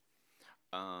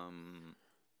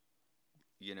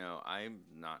 You know, I'm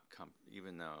not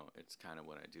even though it's kind of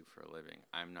what I do for a living,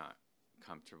 I'm not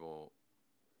comfortable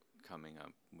coming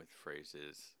up with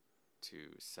phrases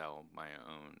to sell my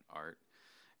own art.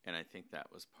 And I think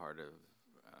that was part of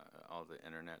all the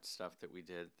internet stuff that we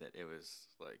did, that it was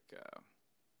like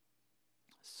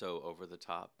so over the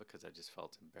top because I just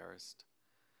felt embarrassed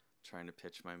trying to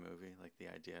pitch my movie, like the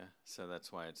idea. So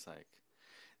that's why it's like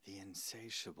the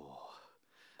insatiable,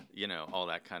 you know, all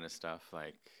that kind of stuff,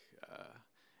 like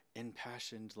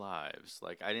impassioned lives.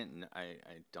 Like I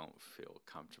don't feel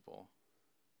comfortable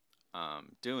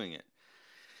doing it.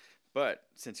 But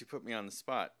since you put me on the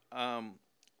spot,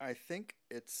 I think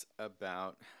it's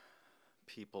about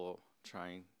people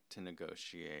trying to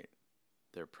negotiate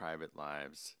their private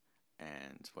lives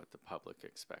and what the public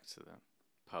expects of them.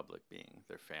 Public being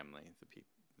their family, the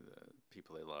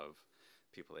people they love,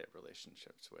 people they have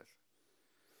relationships with.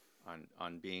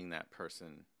 On being that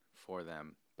person for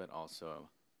them, but also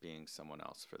being someone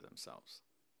else for themselves.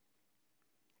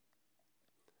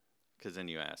 Because then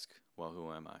you ask, well,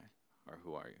 who am I? Or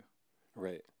who are you?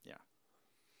 Right. Yeah.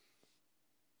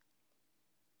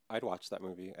 I'd watch that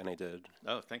movie, and I did.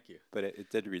 Oh, thank you. But it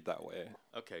did read that way.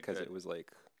 Okay, because good. it was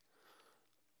like,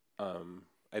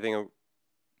 I think.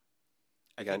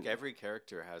 I think every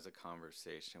character has a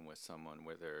conversation with someone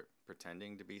where they're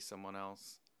pretending to be someone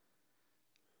else,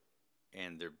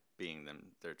 and they're being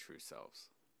their true selves.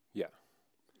 Yeah.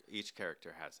 Each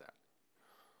character has that.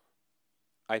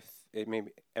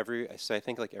 So I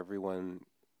think like everyone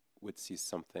would see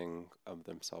something of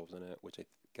themselves in it, which I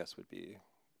guess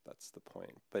that's the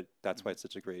point. But that's why it's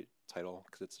such a great title,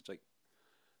 because it's such like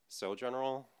so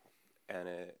general, and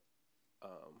it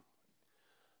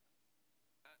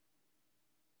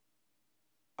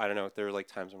I don't know, there are like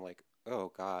times I'm like,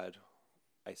 oh God,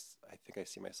 I think I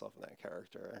see myself in that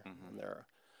character, and they're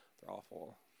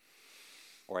awful.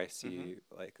 Or I see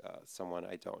like someone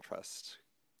I don't trust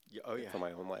for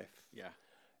my own life. Yeah.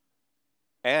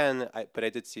 But I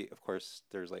did see, of course,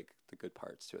 there's like the good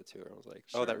parts to it too. And I was like,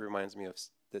 oh, that reminds me of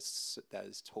this. That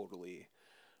is totally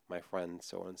my friend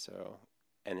so and so.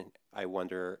 And it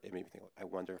made me think. I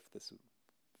wonder if this is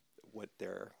what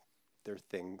their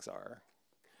things are.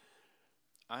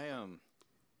 I don't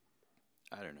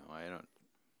know.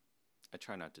 I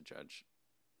try not to judge.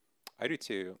 I do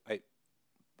too.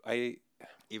 I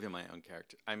even my own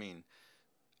character. I mean,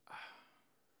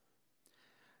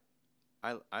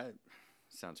 I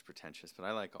sounds pretentious, but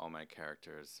I like all my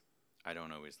characters. I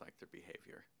don't always like their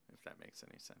behavior, if that makes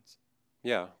any sense.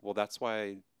 Yeah, well, that's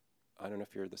why I don't know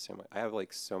if you're the same way. I have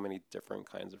like so many different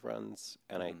kinds of friends,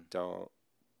 and they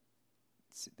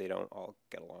don't all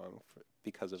get along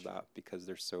because of that, because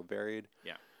they're so varied.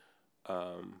 Yeah.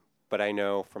 But I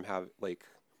know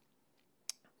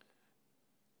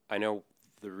I know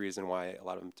the reason why a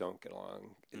lot of them don't get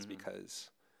along is because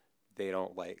they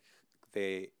don't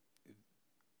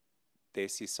they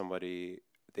see somebody,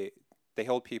 they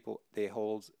hold people's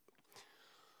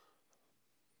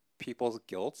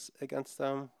guilt against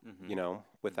them,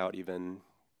 without even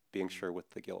being sure what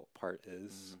the guilt part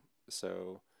is.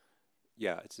 So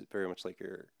yeah, it's very much like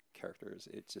your characters.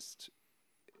 It just,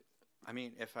 I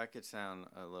mean, if I could sound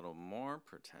a little more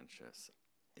pretentious,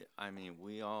 I mean,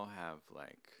 we all have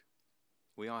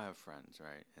friends,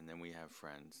 right? And then we have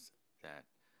friends that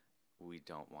we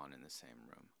don't want in the same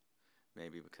room.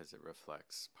 Maybe because it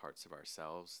reflects parts of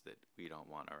ourselves that we don't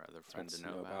want our other friend to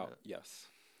know about. Yes.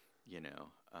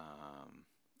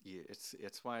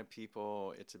 It's why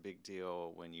it's a big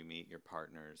deal when you meet your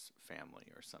partner's family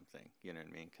or something, you know what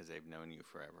I mean? Because they've known you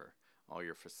forever. All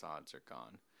your facades are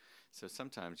gone. So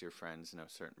sometimes your friends know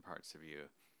certain parts of you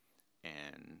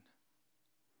and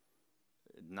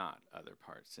not other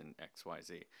parts in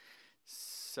XYZ.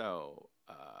 So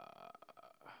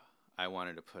I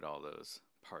wanted to put all those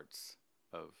parts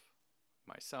of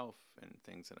myself and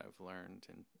things that I've learned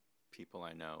and people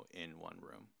I know in one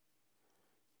room.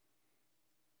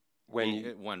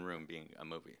 One room being a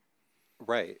movie.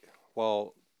 Right.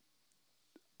 Well,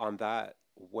 on that,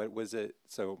 what was it?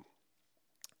 So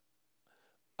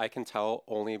I can tell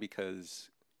only because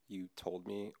you told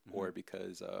me, or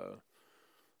because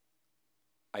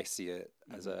I see it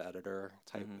as an editor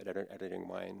type, editing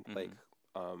mind, like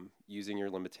using your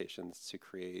limitations to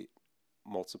create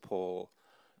multiple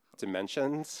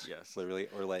dimensions, yes, literally,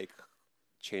 or like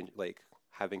change, like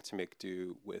having to make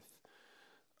do with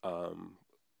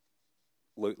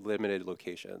limited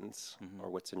locations, or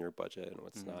what's in your budget and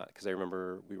what's not. Because I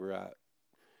remember we were at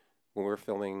when we were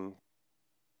filming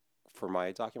for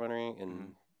my documentary and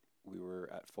Mhm. we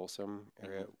were at Folsom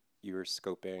area, Mhm. you were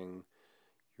scoping, you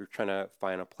were trying to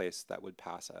find a place that would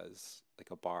pass as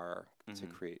like a bar to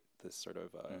Mhm. create this sort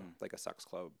of Mhm. like a sex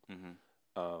club.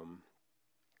 Mm-hmm. Um,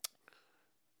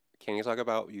 can you talk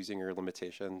about using your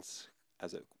limitations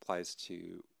as it applies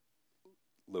to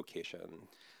location?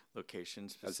 Location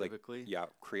As like, specifically. yeah,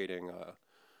 creating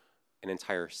an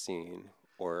entire scene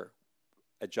or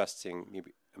adjusting,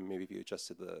 maybe if you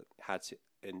adjusted had to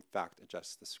in fact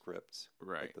adjust the script,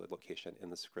 Right. like the location in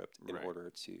the script in Right. order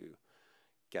to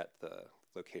get the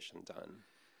location done.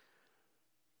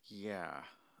 Yeah.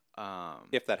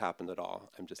 If that happened at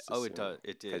all, I'm just Oh, it assuming. does.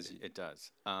 It did. 'Cause It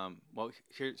does. Well,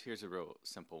 here's a real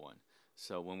simple one.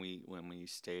 So when we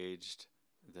staged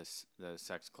the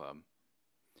sex club,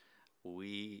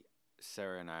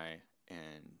 Sarah and I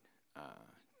and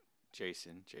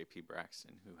Jason JP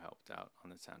Braxton, who helped out on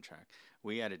the soundtrack,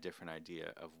 we had a different idea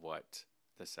of what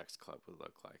the sex club would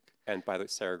look like. And by the way,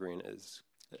 Sarah Green is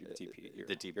your DP,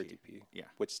 The DP. your DP, Yeah.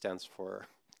 which stands for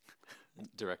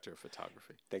Director of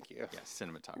photography. thank you. Yeah,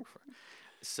 cinematographer.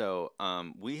 So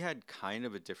we had kind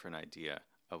of a different idea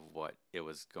of what it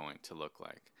was going to look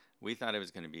like. We thought it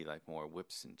was going to be like more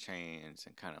whips and chains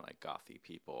and kind of like gothy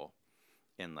people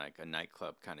in like a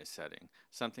nightclub kind of setting.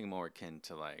 Something more akin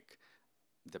to like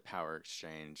the Power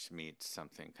Exchange meets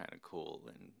something kind of cool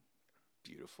and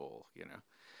beautiful, you know.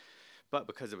 But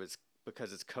because it's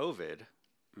COVID,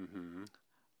 Mm-hmm.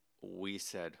 we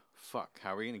said, "Fuck,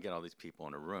 how are we going to get all these people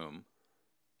in a room?"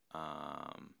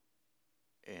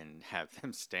 And have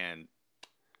them stand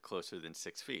closer than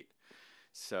 6 feet.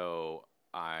 So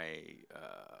I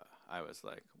was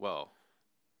like, well,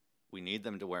 we need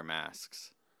them to wear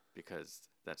masks because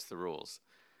that's the rules.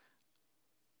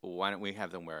 Why don't we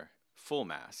have them wear full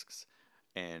masks?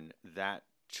 And that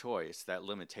choice, that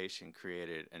limitation,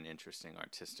 created an interesting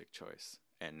artistic choice.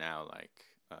 And now, like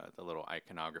the little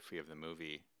iconography of the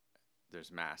movie,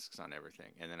 there's masks on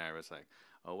everything. And then I was like,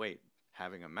 oh wait,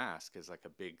 having a mask is like a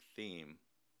big theme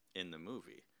in the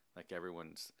movie. Like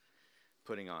everyone's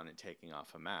putting on and taking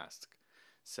off a mask.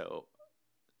 So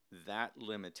that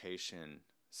limitation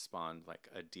spawned like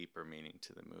a deeper meaning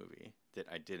to the movie that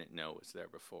I didn't know was there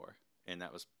before. And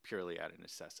that was purely out of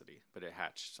necessity, but it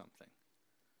hatched something.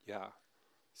 Yeah.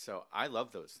 So I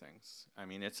love those things. I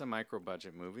mean, it's a micro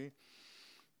budget movie.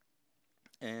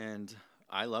 And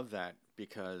I love that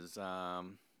because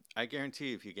I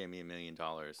guarantee if you gave me $1 million,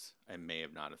 I may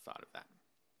have not have thought of that.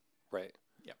 Right.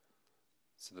 Yep.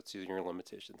 So that's using your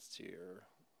limitations to your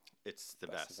It's the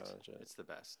best best. advantage. It's the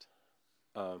best.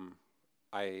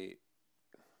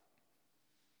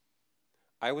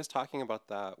 I was talking about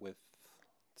that with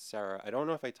Sarah. I don't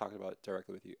know if I talked about it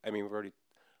directly with you. I mean, we've already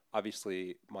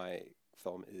obviously my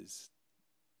film is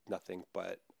nothing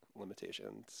but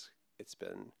limitations. It's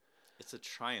been It's a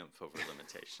triumph over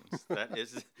limitations.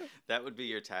 That would be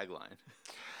your tagline.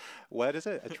 what is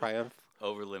it? A triumph?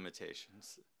 Over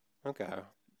limitations. Okay.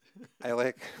 I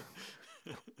like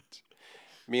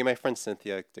me and my friend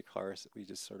Cynthia DeClars, we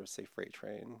just sort of say freight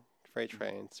train. Freight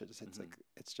train. So just it's like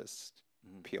it's just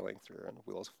peeling through and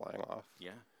wheels flying off.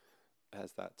 Yeah. It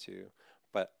has that too.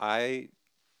 But I'm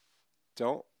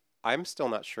still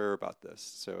not sure about this.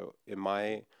 So in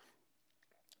my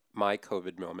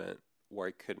COVID moment where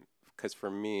I couldn't, because for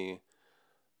me,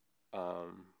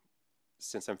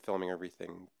 since I'm filming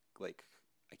everything, like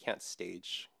I can't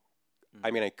stage.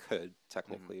 I mean, I could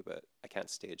technically, but I can't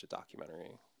stage a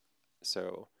documentary.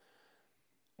 So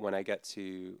when I get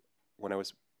to when I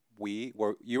was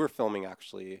you were filming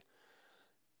actually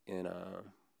in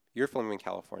you were filming in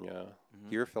California.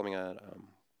 You were filming at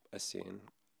a scene.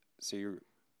 So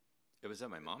It was at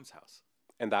my mom's house.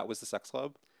 and that was the sex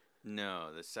club.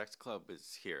 No, the sex club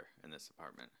is here in this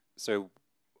apartment. So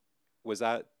was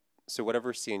that so?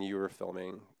 Whatever scene you were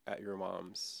filming at your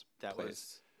mom's That place.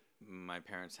 was my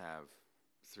parents have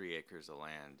 3 acres of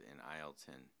land in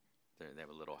Isleton. They have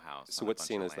a little house. So on a what bunch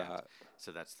scene of is land. that?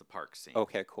 So that's the park scene.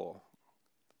 Okay, cool.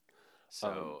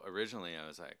 So originally I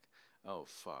was like, oh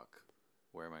fuck,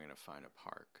 where am I gonna find a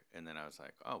park? And then I was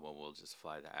like, oh well, we'll just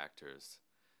fly the actors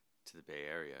to the Bay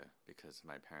Area because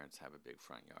my parents have a big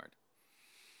front yard.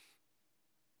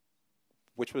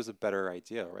 Which was a better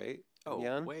idea, right? Oh,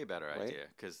 Jan? way better Right? idea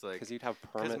because like Because you'd have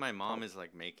because permit. my mom is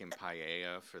like making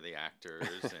paella for the actors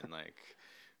and like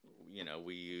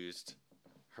we used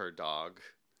her dog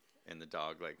and the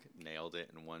dog like nailed it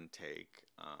in one take.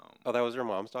 Oh, that was your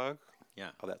mom's dog. Yeah.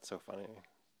 Oh, that's so funny.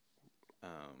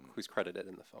 Um, Who's credited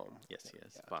in the film? yes, he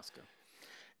is Yeah. Bosco,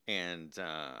 and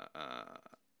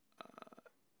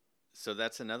so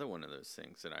that's another one of those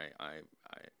things that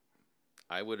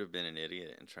I would have been an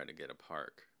idiot and tried to get a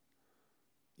park.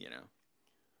 You know.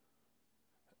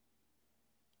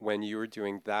 When you were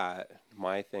doing that,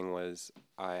 my thing was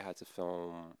I had to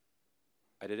film.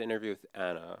 I did an interview with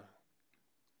Anna,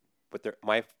 but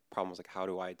my problem was like, how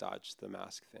do I dodge the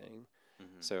mask thing?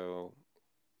 Mm-hmm. So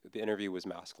the interview was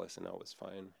maskless, and that was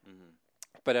fine. Mm-hmm.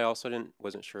 But I also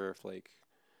wasn't sure if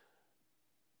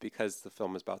because the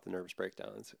film is about the nervous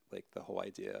breakdowns, like the whole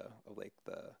idea of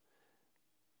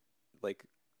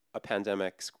a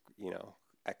pandemic,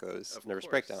 echoes Of nervous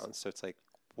course. breakdowns. So it's like,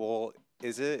 well,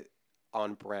 is it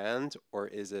on brand or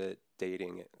is it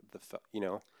dating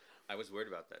I was worried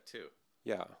about that too.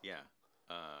 Yeah. Yeah.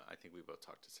 I think we both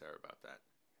talked to Sarah about that.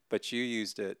 But you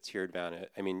used it to your advantage.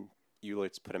 I mean, you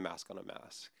put a mask on a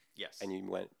mask. Yes. And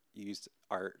you used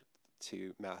art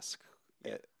to mask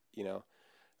it,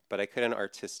 But I couldn't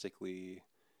artistically.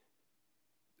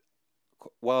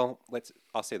 Well,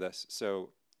 I'll say this. So.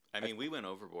 I mean, we went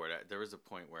overboard. There was a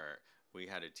point where we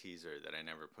had a teaser that I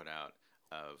never put out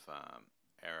of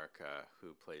Erica,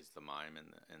 who plays the mime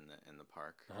in the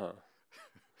park,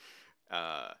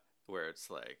 where it's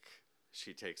like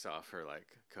she takes off her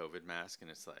COVID mask, and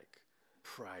it's like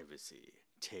privacy,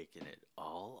 taking it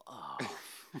all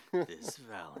off this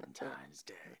Valentine's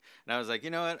Day. And I was like, you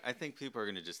know what? I think people are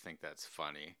gonna just think that's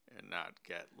funny and not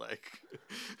get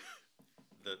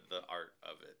the art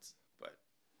of it. But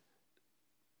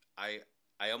I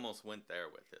almost went there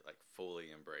with it,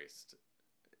 fully embraced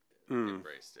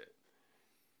it.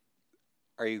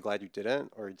 Are you glad you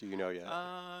didn't, or do you know yet?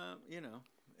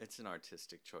 It's an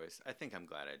artistic choice. I think I'm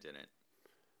glad I didn't.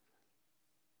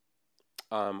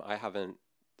 I haven't.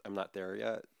 I'm not there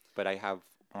yet, but I have.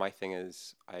 My thing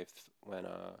is, when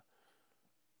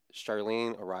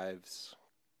Charlene arrives,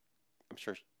 I'm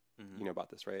sure you know about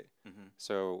this, right? Mm-hmm.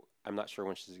 So I'm not sure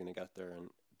when she's going to get there, and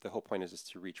the whole point is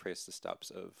just to retrace the steps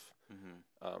of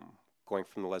going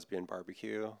from the lesbian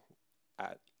barbecue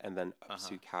and then up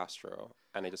to Castro.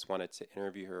 And I just wanted to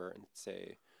interview her and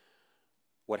say,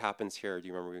 what happens here? Do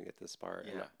you remember we get this part?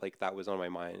 Yeah. And that was on my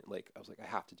mind. I was like, I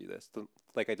have to do this.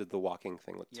 I did the walking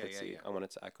thing with Tootsie. Yeah. I wanted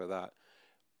to echo that.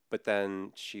 But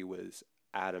then she was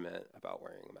adamant about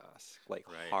wearing a mask, Right.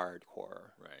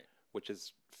 hardcore. Right. Which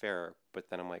is fair. But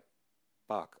then I'm like,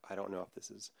 fuck, I don't know if this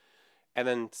is. And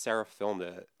then Sarah filmed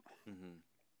it. Mm-hmm.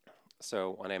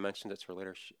 So when I mentioned it to her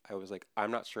later, I was like,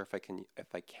 I'm not sure if I can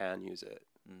use it.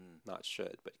 Mm-hmm. Not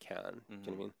should, but can. Mm-hmm.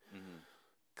 Do you know what I mean? Mm-hmm.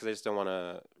 Because I just don't want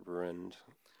to ruin.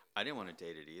 I didn't want to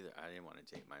date it either. I didn't want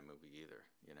to date my movie either,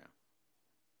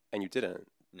 And you didn't.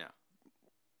 No.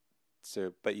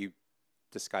 So, but you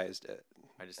disguised it.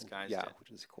 I disguised yeah, it.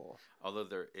 which is cool. Although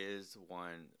there is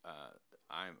one,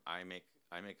 I make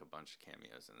a bunch of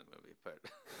cameos in the movie, but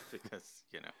because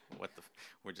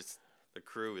we're just the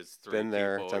crew is three Been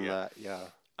there, people, done that, yeah.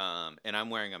 And I'm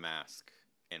wearing a mask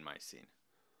in my scene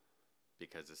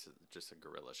because this is just a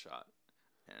guerrilla shot,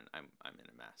 and I'm in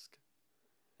a mask,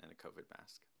 and a COVID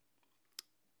mask.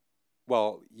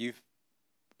 Well, you've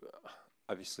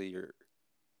obviously you're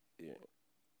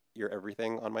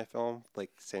everything on my film.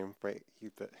 Same, right?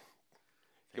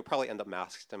 You'll probably end up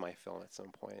masked in my film at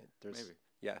some point. Maybe.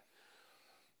 Yeah.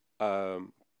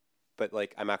 But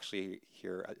I'm actually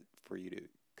here for you to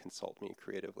consult me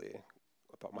creatively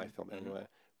about my film anyway.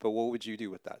 But what would you do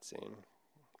with that scene,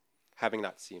 having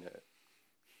not seen it?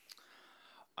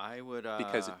 I would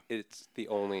because it's the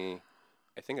only.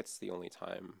 I think it's the only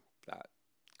time that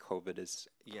COVID is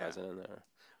present in there.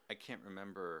 I can't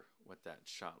remember what that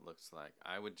shot looks like.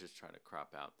 I would just try to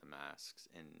crop out the masks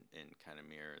and kind of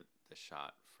mirror the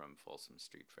shot from Folsom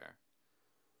Street Fair,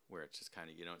 where it's just kind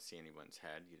of, you don't see anyone's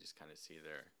head. You just kind of see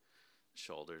their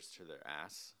shoulders to their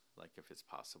ass, if it's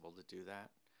possible to do that.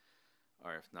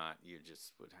 Or if not, you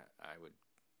just would, I would,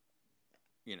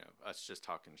 us just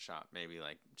talking shot, maybe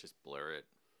just blur it.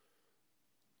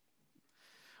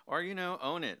 Or,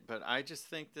 own it. But I just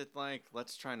think that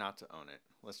let's try not to own it.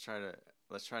 Let's try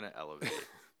to elevate it.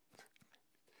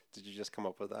 Did you just come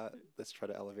up with that? Let's try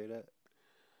to elevate it.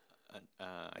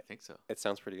 I think so. It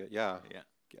sounds pretty good. Yeah. Yeah.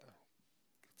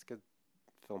 It's good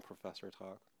film professor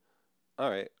talk. All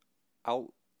right.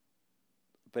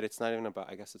 But it's not even about.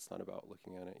 I guess it's not about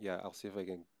looking at it. Yeah. I'll see if I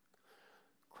can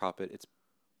crop it.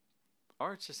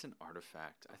 Or it's just an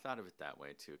artifact. I thought of it that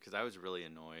way too, because I was really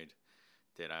annoyed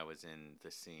that I was in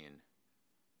the scene,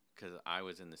 because I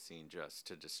was in the scene just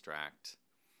to distract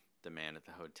the man at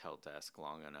the hotel desk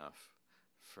long enough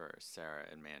for Sarah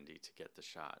and Mandy to get the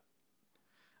shot.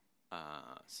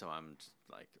 So I'm just,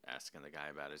 asking the guy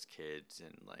about his kids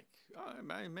and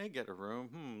I may get a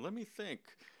room. Let me think.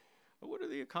 What are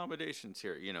the accommodations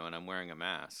here? And I'm wearing a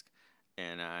mask.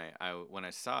 And I when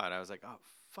I saw it, I was like, oh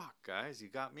fuck, guys, you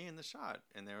got me in the shot.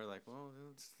 And they were like, well,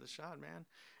 it's the shot, man.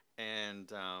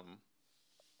 And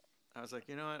I was like,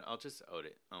 you know what? I'll just own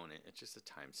it. It's just a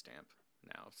timestamp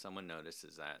now. If someone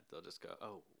notices that, they'll just go,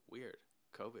 oh, weird,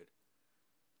 COVID.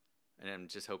 And I'm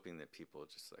just hoping that people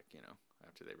just like,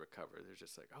 after they recover, they're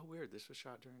just like, oh, weird, this was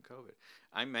shot during COVID.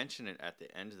 I mention it at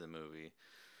the end of the movie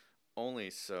only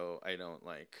so I don't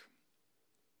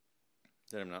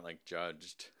that I'm not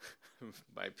judged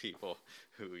by people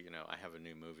who, I have a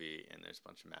new movie and there's a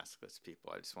bunch of maskless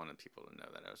people. I just wanted people to know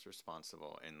that I was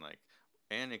responsible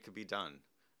and it could be done.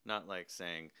 Not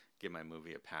saying give my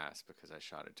movie a pass because I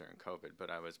shot it during COVID, but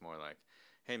I was more like,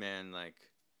 hey man,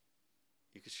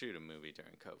 you could shoot a movie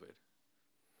during COVID.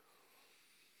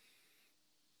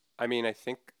 I mean,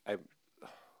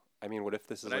 what if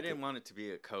this is But I didn't want it to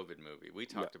be a COVID movie. We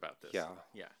talked about this. Yeah.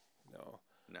 Yeah.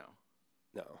 No.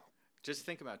 Just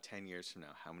think about 10 years from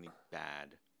now, how many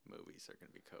bad movies are going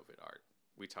to be COVID art.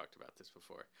 We talked about this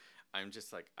before. I'm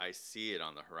just I see it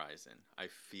on the horizon. I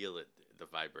feel it, the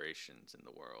vibrations in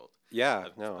the world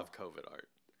of COVID art.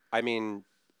 I mean,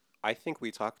 I think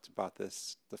we talked about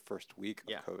this the first week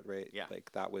of COVID, right? Yeah.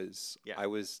 I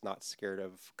was not scared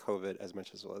of COVID as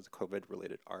much as well as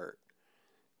COVID-related art,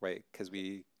 right? Because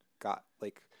we got,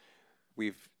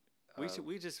 we've...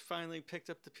 We just finally picked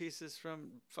up the pieces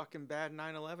from fucking bad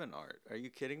 9/11 art. Are you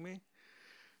kidding me?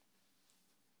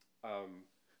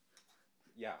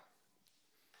 Yeah.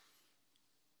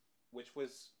 Which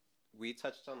was, we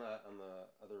touched on that on the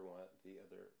other one,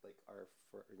 our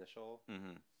initial,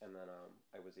 Mm-hmm. and then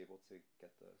I was able to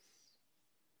get this.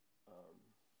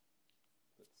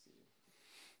 Let's see.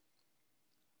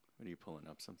 What are you pulling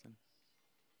up something?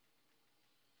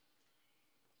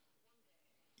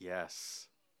 Yes.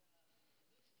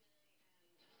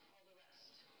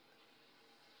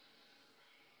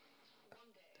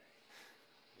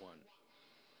 One.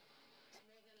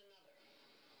 More than another.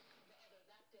 The other,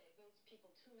 that day, those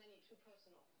people, too many, too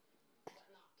personal. But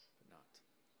not.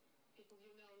 People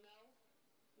you know,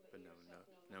 but you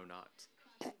yourself know not.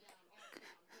 Crashing down, all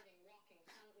down, hurting, walking,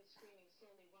 silently screaming,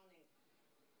 slowly running.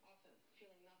 Often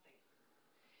feeling nothing.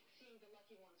 Seeing the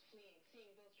lucky ones fleeing, seeing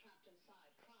those trapped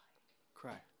inside.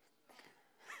 Cry.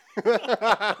 It's not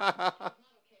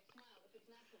okay, smile. If it's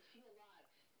natural, feel alive.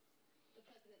 The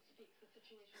president speaks, the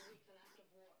situation reeks an act of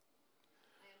war.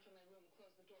 I enter my room,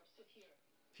 close the door, sit here.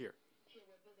 Here. Here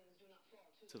where buildings do not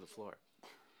fall To the floor.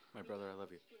 My brother, I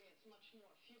love you. Experience much more.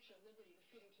 Future, liberty, the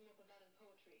freedom to know about in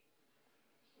poetry.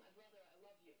 My brother, I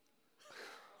love you.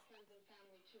 Our friends and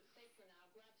family too. Safe for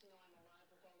now. Glad to know I'm alive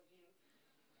with all of you.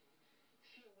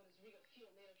 Feel what is real.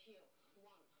 Feel made of heal.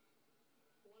 One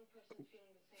person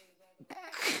feeling the same as all the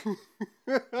rest.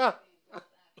 Please love,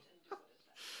 act, and do what is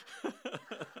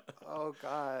best. Oh,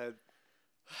 God.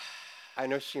 I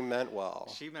know she meant well.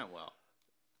 She meant well.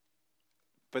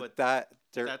 But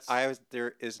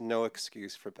there is no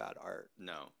excuse for bad art.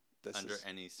 No. Under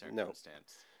any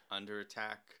circumstance. No. Under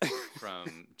attack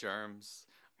from germs,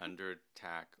 under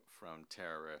attack from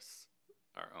terrorists,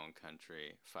 our own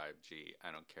country, 5G.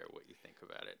 I don't care what you think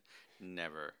about it.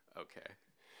 Never okay.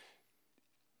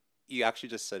 You actually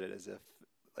just said it as if,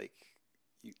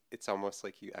 it's almost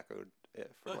like you echoed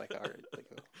it from art.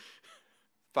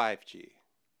 5G,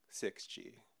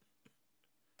 6G,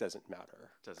 doesn't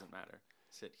matter. Doesn't matter.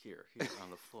 Sit here on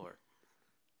the floor.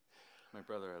 My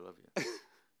brother, I love you.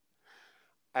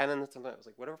 And then sometimes I was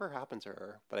like, whatever happened to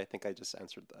her? But I think I just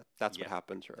answered that. That's what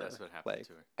happened to her. That's what happened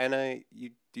to her. And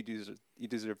you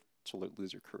deserve to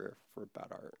lose your career for bad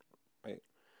art, right?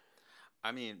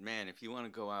 I mean, man, if you want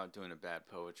to go out doing a bad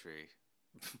poetry,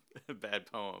 a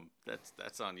bad poem,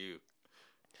 that's on you.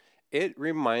 It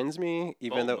reminds me,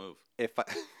 even though move. If I,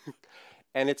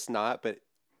 and it's not, but.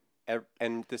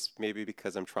 And this may be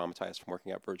because I'm traumatized from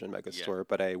working at Virgin Megastore,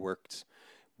 but I worked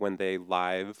when they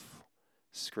live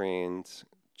screened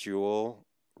Jewel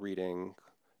reading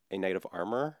A Knight of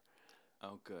Armor.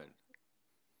 Oh, good.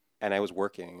 And I was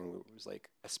working, and it was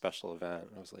a special event.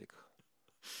 And I was like,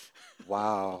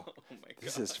 wow, oh my God.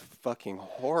 This is fucking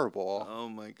horrible. Oh,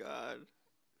 my God.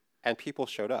 And people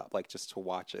showed up, just to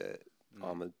watch it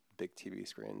on the big TV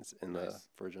screens in the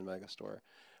Virgin Megastore.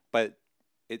 But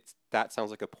that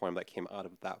sounds like a poem that came out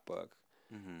of that book.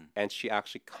 Mm-hmm. And she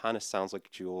actually kind of sounds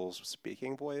like Jewel's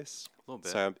speaking voice. A little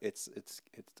bit. So it's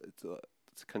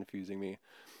confusing me.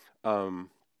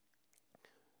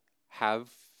 Have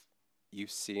you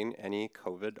seen any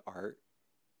COVID art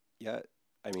yet?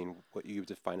 I mean, what you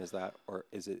define as that, or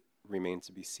is it remains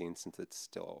to be seen since it's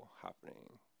still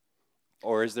happening?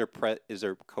 Or is there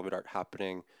COVID art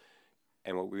happening,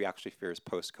 and what we actually fear is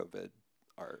post-COVID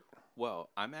art? Well,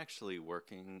 I'm actually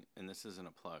working, and this isn't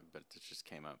a plug, but it just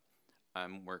came up.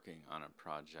 I'm working on a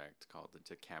project called the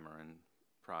Decameron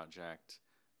Project,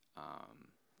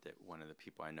 that one of the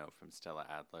people I know from Stella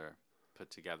Adler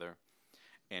put together,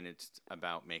 and it's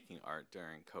about making art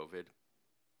during COVID.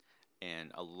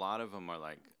 And a lot of them are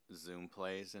like Zoom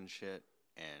plays and shit,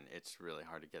 and it's really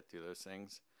hard to get through those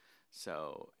things.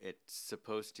 So it's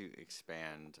supposed to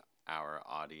expand our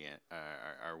audience,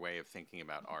 our way of thinking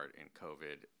about art in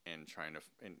COVID, and trying to,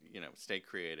 and stay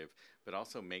creative, but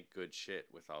also make good shit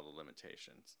with all the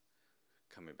limitations.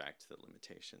 Coming back to the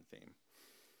limitation theme.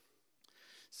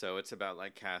 So it's about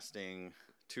like casting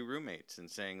two roommates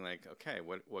and saying like, okay,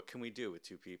 what can we do with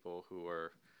two people who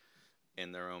are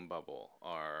in their own bubble?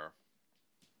 Or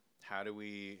how do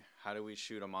we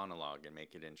shoot a monologue and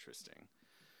make it interesting?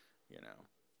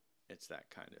 It's that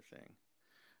kind of thing.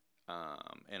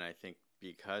 And I think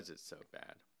because it's so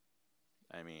bad,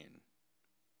 I mean,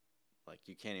 like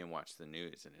you can't even watch the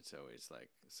news and it's always like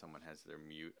someone has their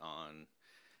mute on,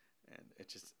 and it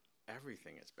just,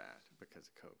 everything is bad because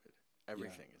of COVID.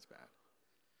 Everything is bad.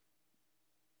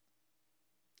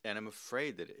 And I'm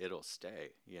afraid that it'll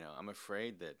stay. I'm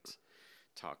afraid that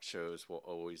talk shows will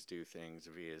always do things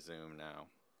via Zoom now.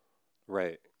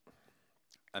 Right.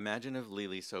 Imagine if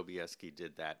Lily Sobieski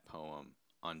did that poem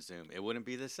on Zoom. It wouldn't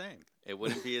be the same. It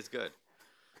wouldn't be as good.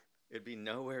 It'd be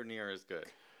nowhere near as good.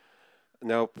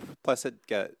 No, plus it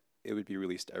would be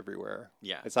released everywhere.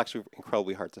 Yeah. It's actually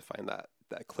incredibly hard to find that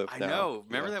clip I now. know.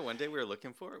 Remember that one day we were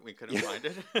looking for it? We couldn't find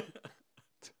it?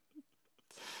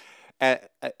 And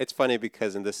it's funny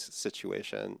because in this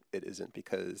situation, it isn't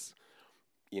because,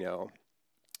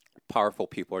 powerful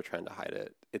people are trying to hide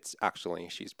it. It's actually,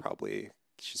 she's probably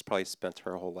spent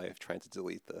her whole life trying to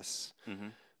delete this,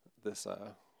 this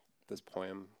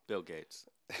poem. Bill Gates.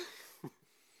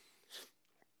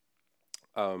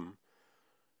 What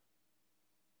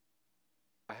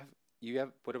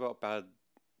about bad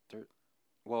dirt?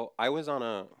 Well, I was on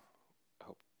I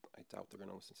doubt they're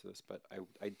gonna listen to this, but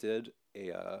I did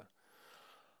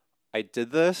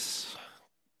this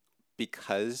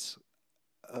because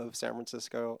of San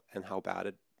Francisco and how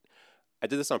bad I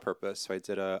did this on purpose. So I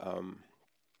did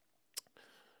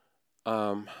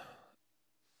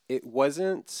it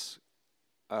wasn't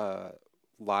a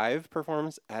live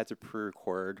performance. I had to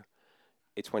pre-record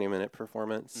a 20-minute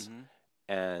performance,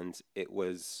 and it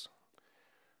was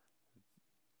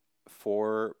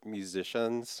 4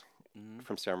 musicians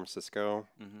from San Francisco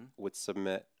would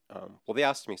submit. Well, they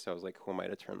asked me, so I was like, who am I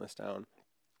to turn this down?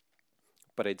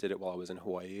 But I did it while I was in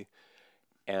Hawaii.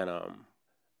 And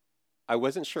I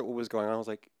wasn't sure what was going on. I was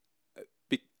like,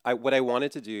 what I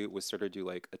wanted to do was sort of do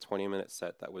like a 20-minute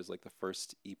set that was like the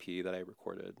first EP that I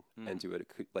recorded and do it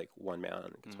like one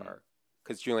man guitar.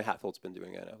 Because Julian Hatfield's been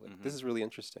doing it. I was like, this is really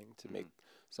interesting to make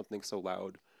something so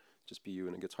loud, just be you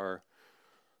and a guitar.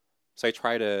 So I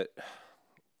tried to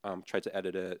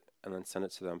edit it and then send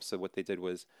it to them. So what they did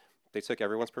was they took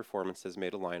everyone's performances,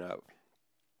 made a lineup,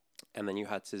 and then you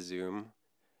had to zoom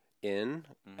in,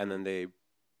 and then they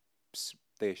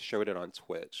showed it on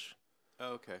Twitch.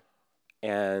 Oh, okay.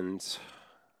 And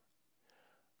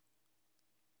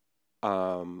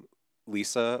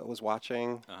Lisa was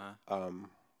watching. I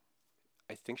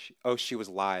think she was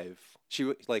live.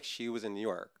 She was in New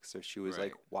York, so she was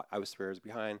like, I was 3 hours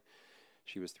behind.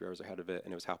 She was 3 hours ahead of it,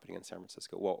 and it was happening in San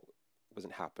Francisco. Well, it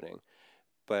wasn't happening.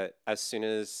 But as soon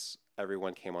as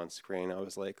everyone came on screen, I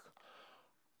was like,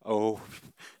 oh,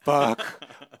 fuck.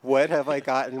 What have I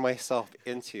gotten myself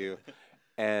into?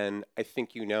 And I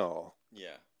think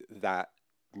that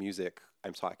music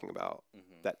I'm talking about.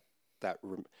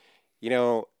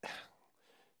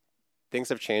 Things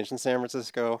have changed in San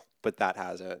Francisco, but that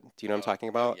hasn't. Do you know what I'm talking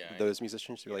about? Those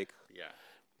musicians are like... Yeah.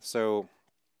 So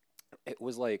it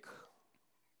was like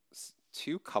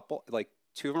two of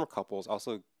them were couples.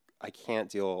 Also, I can't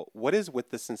deal. What is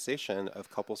with the sensation of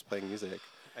couples playing music?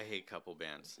 I hate couple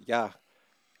bands. Yeah,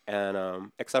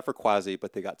 and except for Quasi,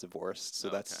 but they got divorced, so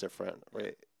that's different,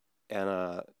 right?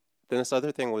 And then this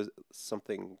other thing was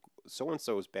something so and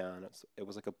so's band. It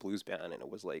was like a blues band, and it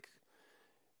was like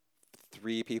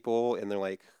 3 people, and they're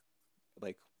like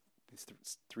these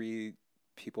 3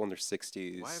 people in their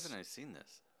 60s. Why haven't I seen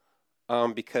this?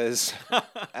 Because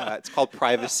it's called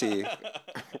Privacy.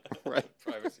 Right?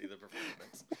 Privacy, the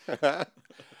performance.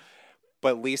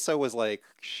 But Lisa was like,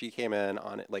 she came in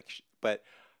on it. But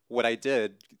what I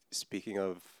did, speaking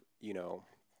of,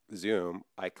 Zoom,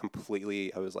 I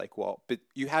was like, well, but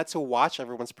you had to watch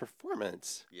everyone's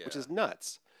performance, which is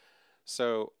nuts.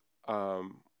 So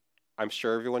I'm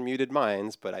sure everyone muted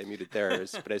mine, but I muted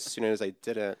theirs. But as soon as I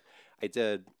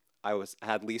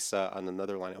had Lisa on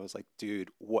another line. I was like, dude,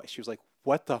 what? She was like,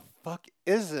 what the fuck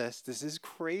is this? This is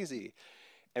crazy.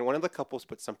 and one of the couples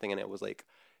put something in it was like,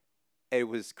 it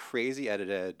was crazy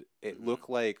edited. It looked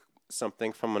like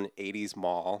something from an 80s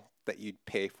mall that you'd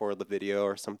pay for the video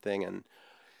or something. And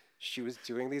she was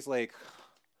doing these like,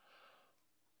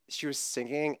 she was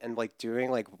singing and like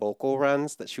doing like vocal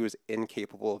runs that she was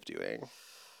incapable of doing.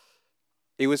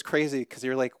 It was crazy because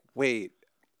you're like, wait,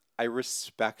 I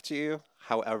respect you.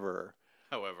 However,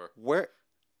 where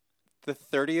the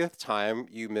 30th time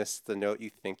you miss the note you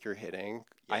think you're hitting,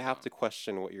 I have to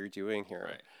question what you're doing here.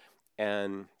 Right.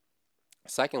 And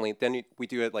secondly, then we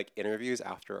do it like interviews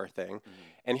after our thing.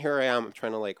 And here I am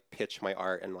trying to like pitch my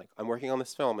art and like I'm working on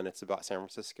this film and it's about San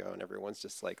Francisco and everyone's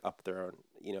just like up their own,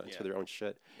 into their own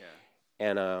shit. Yeah.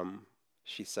 And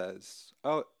she says,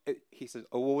 he says,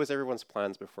 oh, what was everyone's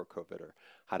plans before COVID or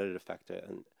how did it affect it?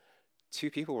 And two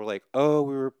people were like, oh,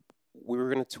 we were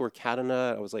going to tour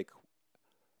Canada. I was like,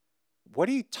 what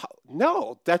are you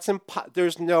no, that's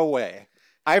there's no way.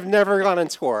 I've never gone on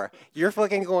tour. You're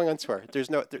fucking going on tour. There's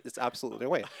absolutely no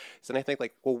way. So then I think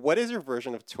like, well, what is your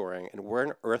version of touring and where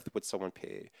on earth would someone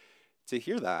pay to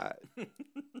hear that?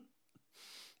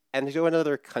 And to go to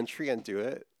another country and do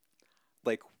it?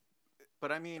 Like,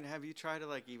 but I mean, have you tried to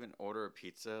like even order a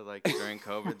pizza like during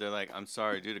COVID? They're like, I'm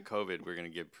sorry, due to COVID, we're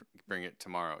going to bring it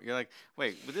tomorrow. You're like,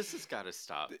 wait, but this has got to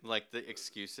stop. Like the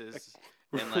excuses.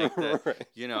 And like the,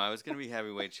 right. I was going to be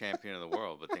heavyweight champion of the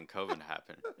world, but then COVID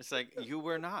happened. It's like, you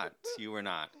were not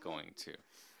going to.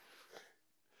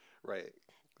 Right.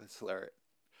 That's hilarious.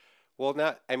 Well,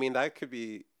 that could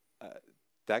be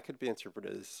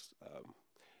interpreted as,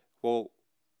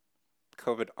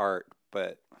 COVID art,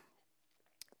 but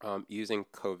using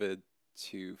COVID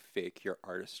to fake your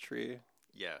artistry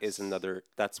is another,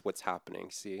 that's what's happening.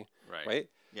 See? Right?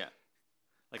 Yeah.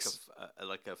 Like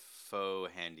a faux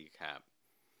handicap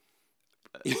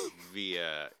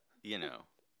via,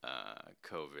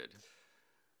 COVID.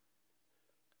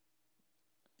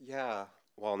 Yeah.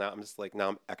 Well, now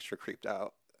I'm extra creeped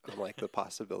out on like the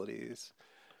possibilities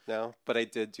now. But I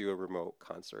did do a remote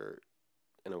concert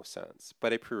in a sense,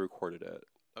 but I pre-recorded it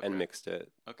and mixed it.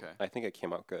 Okay. I think it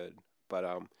came out good. But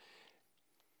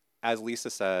as Lisa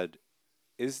said,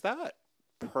 is that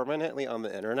permanently on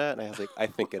the internet? And I was like, I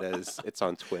think it is. It's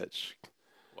on Twitch.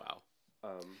 Wow.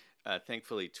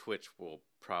 Thankfully, Twitch will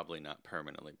probably not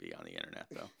permanently be on the internet,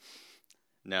 though.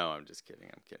 No, I'm just kidding.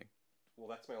 I'm kidding. Well,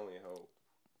 that's my only hope,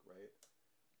 right?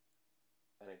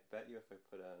 And I bet you if I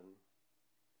put in...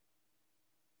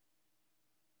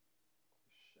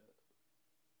 Shit.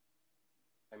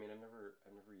 I mean, I've never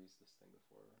used this thing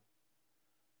before.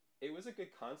 It was a good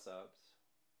concept.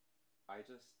 I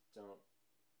just don't...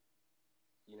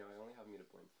 I only have me to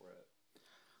blame for it.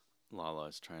 Lala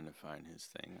is trying to find his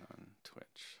thing on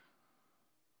Twitch.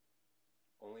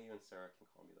 Only you and Sarah can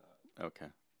call me that.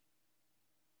 Okay.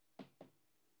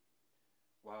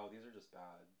 Wow, these are just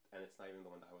bad. And it's not even the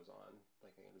one that I was on.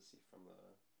 Like, I can just see from the...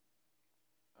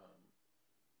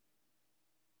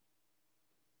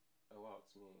 Oh, wow,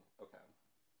 it's me. Okay.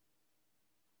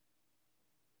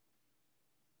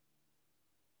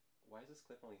 Why is this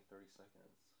clip only 30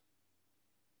 seconds?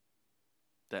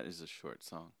 That is a short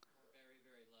song. We're very,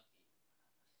 very lucky.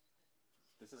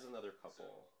 This is another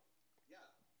couple. Yeah.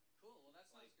 Cool. Well, that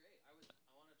sounds great. I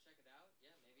want to check it out.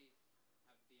 Yeah, maybe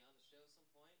have it be on the show at some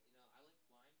point. I like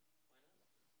wine. Why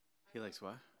not? He likes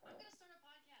what? I'm gonna start a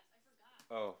podcast. I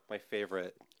forgot. Oh, my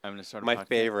favorite. I'm gonna start a My podcast.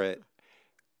 favorite.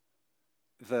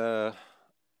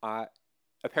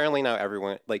 Apparently now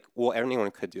everyone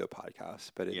anyone could do a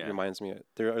podcast, but it reminds me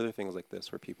there are other things like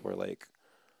this where people are like,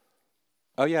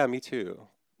 "Oh yeah, me too.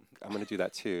 I'm gonna do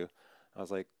that too." I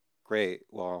was like, "Great.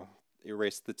 Well,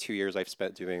 erase the 2 years I've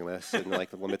spent doing this and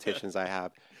like the limitations I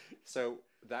have." So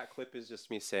that clip is just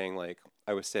me saying like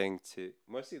I was saying to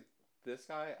mostly this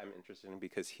guy I'm interested in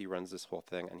because he runs this whole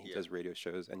thing and he does radio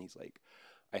shows and he's like,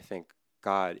 I think,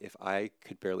 God, if I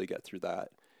could barely get through that.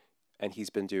 And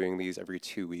he's been doing these every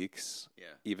 2 weeks.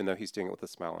 Yeah. Even though he's doing it with a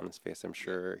smile on his face, I'm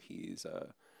sure he's a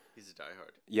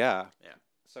diehard. Yeah. Yeah.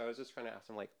 So I was just trying to ask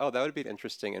him like, oh, that would be an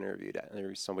interesting interview to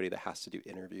interview somebody that has to do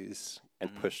interviews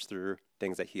and push through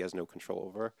things that he has no control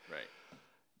over. Right.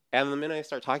 And the minute I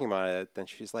start talking about it, then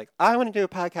she's like, I want to do a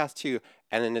podcast too.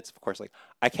 And then it's of course like,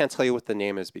 I can't tell you what the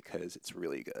name is because it's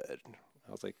really good.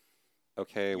 I was like,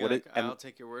 okay, You're like, I'll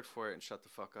take your word for it and shut the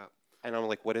fuck up. And I'm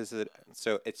like, what is it?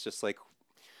 So it's just like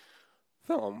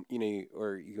film,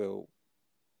 or you go,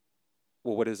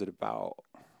 well, what is it about?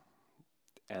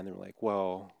 And they're like,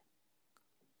 well,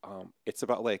 it's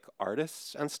about like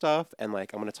artists and stuff. And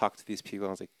like, I'm going to talk to these people. And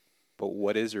I was like, but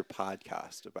what is your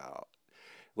podcast about?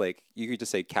 Like, you could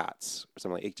just say cats or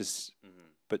something like it just,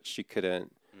 but she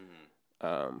couldn't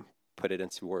put it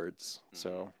into words.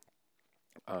 So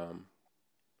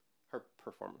Her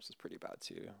performance was pretty bad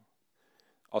too.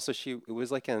 Also, it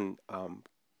was like in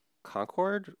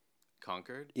Concord.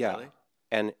 Conquered? Yeah. Really?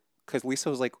 And because Lisa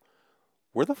was like,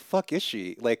 where the fuck is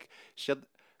she? Like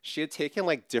she had taken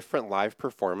like different live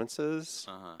performances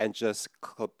Uh-huh. and just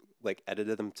like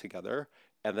edited them together.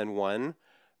 And then one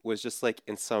was just like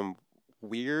in some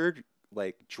weird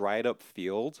like dried up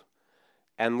field.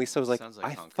 And Lisa was like, Sounds like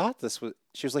I Concord. thought this was,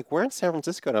 she was like, we're in San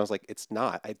Francisco. And I was like, it's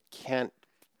not. I can't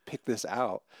pick this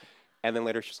out. And then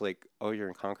later she's like, oh, you're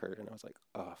in Concord. And I was like,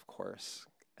 oh, of course.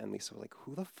 And Lisa was like,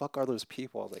 who the fuck are those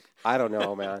people? I was like, I don't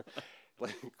know, man.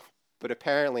 Like, but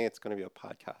apparently it's going to be a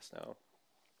podcast now.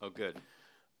 Oh, good.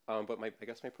 But I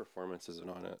guess my performance isn't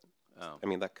on it. Oh. I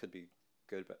mean, that could be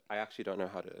good, but I actually don't know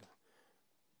how to.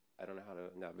 I don't know how to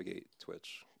navigate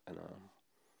Twitch, and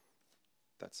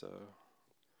that's a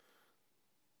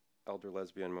elder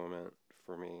lesbian moment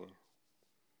for me.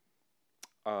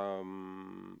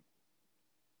 I'm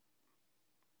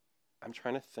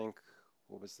trying to think.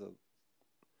 What was the?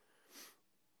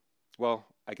 Well,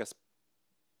 I guess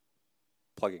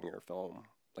plugging your film,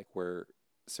 like where.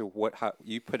 So what? How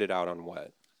you put it out on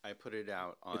what? I put it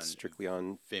out on It's strictly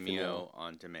on Vimeo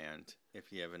on demand.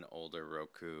 If you have an older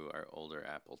Roku or older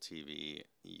Apple TV,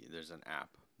 there's an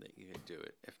app that you could do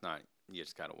it. If not, you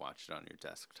just got to watch it on your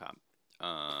desktop.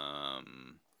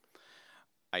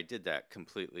 I did that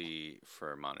completely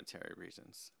for monetary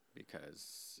reasons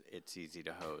because it's easy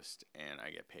to host and I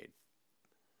get paid.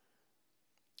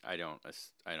 I don't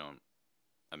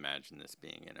imagine this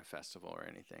being in a festival or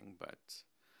anything, but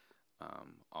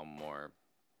I'm more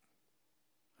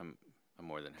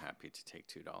than happy to take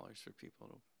 $2 for people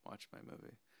to watch my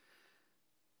movie.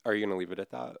 Are you gonna leave it at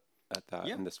that?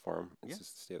 Yeah. In this form? It's Yeah.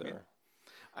 just stay there.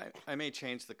 I may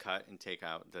change the cut and take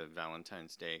out the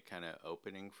Valentine's Day kind of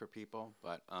opening for people,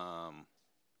 but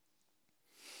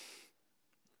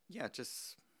yeah,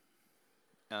 just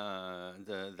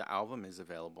the album is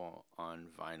available on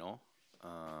vinyl,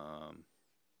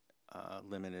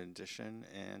 limited edition,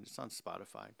 and it's on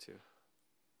Spotify too.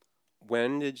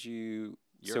 When did you?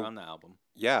 You're on the album.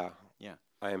 Yeah. Yeah.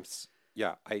 I am.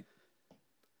 Yeah. I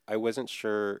wasn't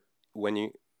sure when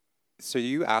you. So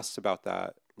you asked about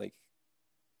that. Like,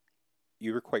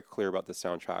 you were quite clear about the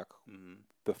soundtrack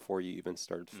before you even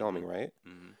started filming, right?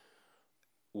 Mm-hmm.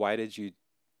 Why did you?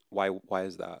 Why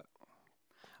is that?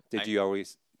 Did you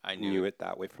always? I knew it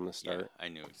that way from the start. Yeah, I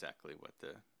knew exactly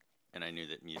and I knew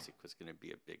that music was going to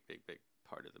be a big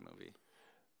part of the movie.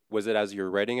 Was it as you were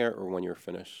writing it, or when you were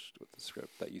finished with the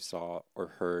script that you saw or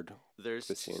heard the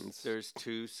scenes? There's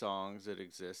 2 songs that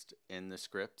exist in the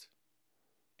script,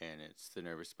 and it's The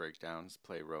Nervous Breakdowns,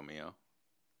 Play Romeo,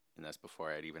 and that's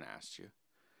before I'd even asked you.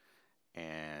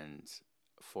 And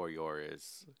For Your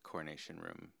is Coronation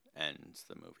Room ends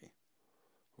the movie.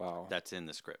 Wow. That's in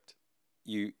the script.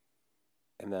 And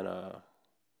then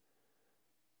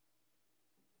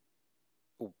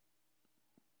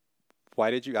why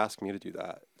did you ask me to do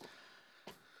that?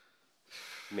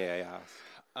 May I ask?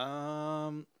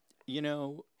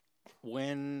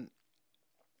 When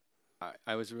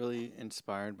I was really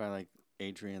inspired by like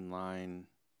Adrian Lyne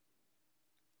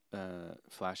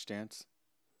Flashdance,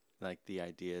 like the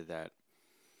idea that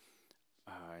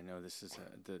I know this is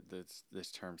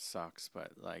this term sucks,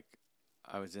 but like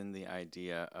I was in the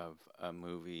idea of a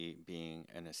movie being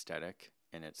an aesthetic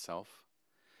in itself.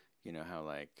 You know how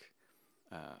like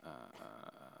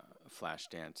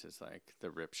Flashdance is like the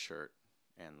ripped shirt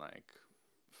and like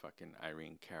fucking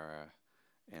Irene Cara,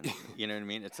 and you know what I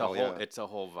mean. It's a it's a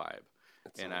whole vibe.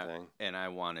 And I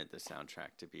wanted the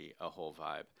soundtrack to be a whole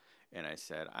vibe, and I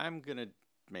said I'm gonna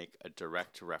make a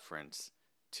direct reference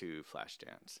to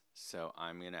Flashdance. So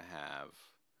I'm gonna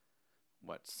have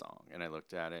what song? And I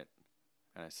looked at it,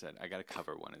 and I said I gotta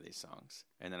cover one of these songs.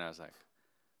 And then I was like,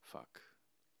 fuck.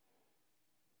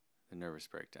 The Nervous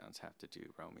Breakdowns have to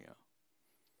do Romeo.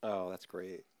 Oh, that's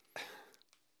great.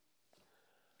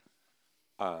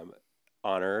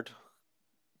 Honored.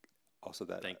 Also,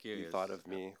 that Thank you. you thought of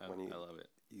me when I love it.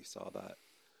 You saw that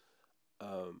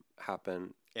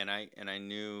happen. And I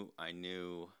knew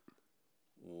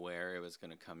where it was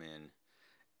going to come in,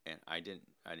 and I didn't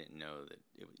know that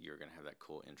you were going to have that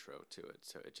cool intro to it.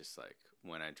 So it just like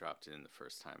when I dropped it in the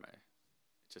first time,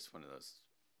 just one of those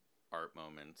art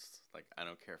moments. Like I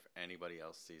don't care if anybody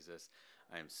else sees this.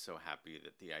 I am so happy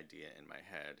that the idea in my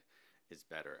head is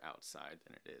better outside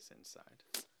than it is inside.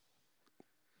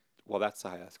 Well, that's the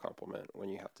highest compliment when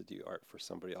you have to do art for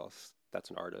somebody else that's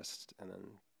an artist and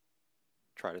then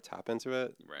try to tap into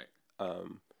it. Right.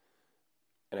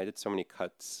 And I did so many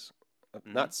cuts,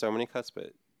 not so many cuts,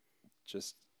 but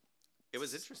just. It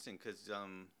was interesting because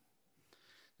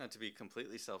not to be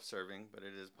completely self-serving, but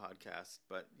it is a podcast.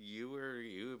 But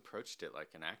you approached it like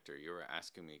an actor. You were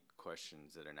asking me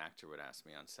questions that an actor would ask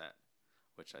me on set,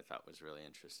 which I thought was really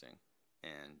interesting.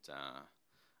 And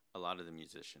a lot of the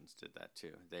musicians did that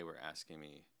too. They were asking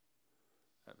me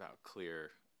about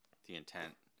the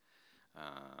intent,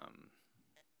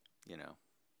 you know,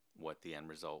 what the end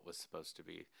result was supposed to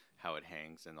be, how it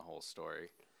hangs in the whole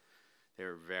story. They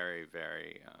were very,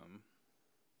 very,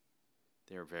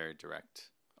 direct.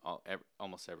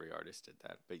 Almost every artist did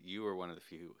that, but you were one of the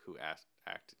few who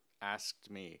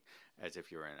asked me as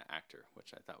if you were an actor,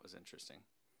 which I thought was interesting.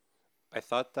 I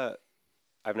thought that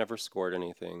I've never scored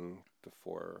anything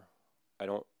before.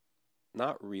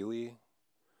 Not really.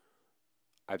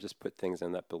 I've just put things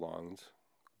in that belonged,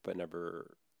 but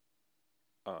never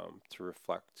to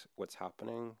reflect what's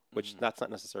happening, which that's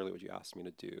not necessarily what you asked me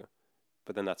to do,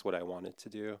 but then that's what I wanted to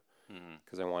do,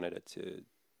 because I wanted it to,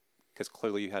 because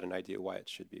clearly you had an idea why it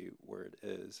should be where it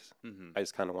is. I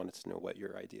just kind of wanted to know what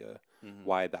your idea,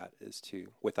 why that is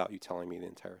too, without you telling me the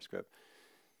entire script.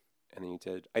 And then you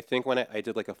did. I think when I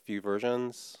did like a few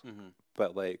versions,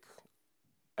 but like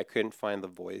I couldn't find the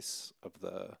voice of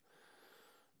the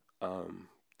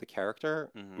character,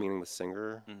 meaning the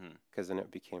singer, because then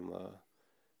it became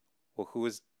who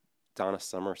is Donna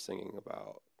Summer singing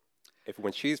about? If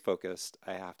when she's focused,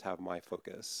 I have to have my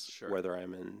focus, Sure. whether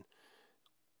I'm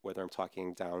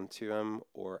talking down to him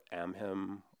or am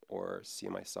him or see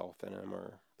myself in him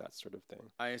or that sort of thing.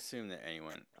 I assume that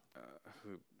anyone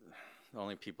the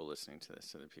only people listening to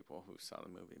this are the people who saw the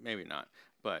movie. Maybe not,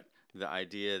 but the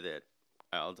idea that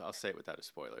I'll say it without a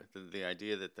spoiler. The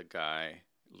idea that the guy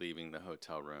leaving the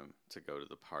hotel room to go to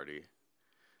the party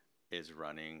is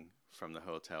running from the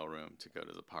hotel room to go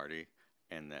to the party,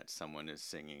 and that someone is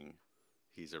singing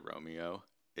 "He's a Romeo"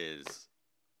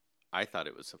 I thought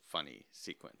it was a funny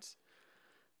sequence.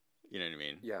 You know what I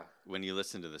mean? Yeah. When you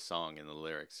listen to the song and the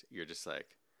lyrics, you're just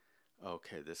like,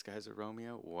 okay, this guy's a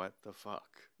Romeo? What the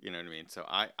fuck? You know what I mean? So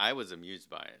I was amused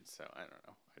by it. So I don't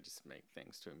know. I just make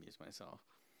things to amuse myself.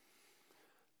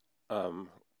 And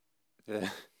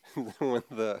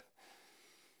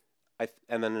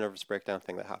then the nervous breakdown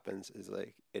thing that happens is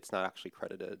like it's not actually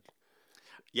credited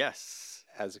Yes.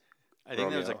 as I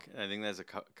think Romeo. I think there's a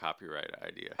copyright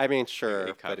idea. I mean, sure, a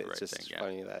but copyright it's just thing, yeah.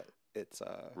 funny that it's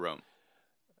Rome.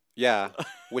 yeah,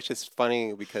 which is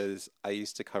funny because I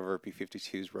used to cover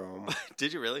B-52's Rome.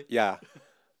 Did you really? Yeah,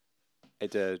 I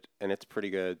did, and it's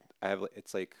pretty good.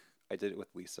 It's like I did it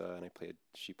with Lisa, and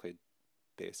she played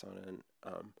bass on it. And,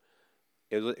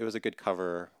 it was a good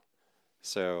cover,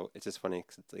 so it's just funny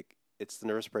because it's like it's the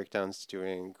Nervous Breakdowns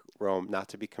doing Rome, not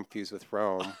to be confused with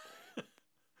Rome,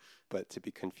 but to be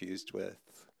confused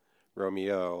with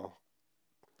Romeo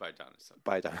By Donna Summer.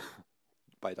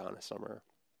 by Donna Summer.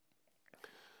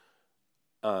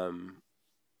 I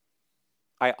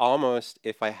almost,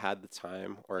 if I had the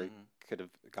time or I could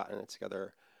have gotten it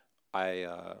together,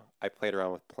 I played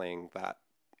around with playing that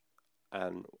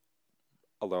and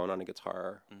alone on a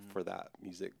guitar for that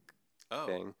music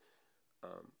thing.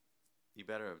 You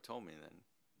better have told me then.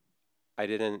 I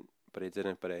didn't, but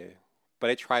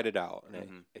I tried it out,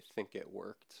 and I think it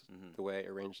worked the way I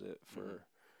arranged it for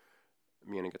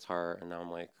me and a guitar. And now I'm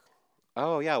like,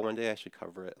 oh yeah, one day I should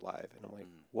cover it live. And I'm like,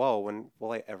 whoa, when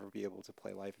will I ever be able to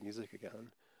play live music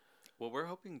again? Well, we're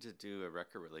hoping to do a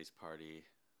record release party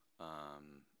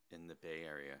in the Bay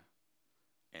Area.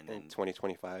 And In then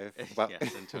 2025? yes,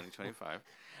 in 2025.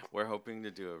 We're hoping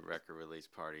to do a record release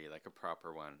party, like a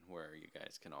proper one, where you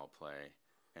guys can all play,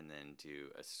 and then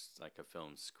do a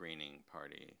film screening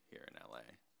party here in LA.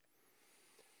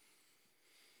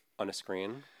 On a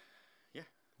screen? Yeah.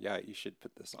 Yeah, you should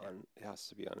put this on. It has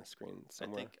to be on a screen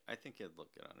somewhere. I think it'd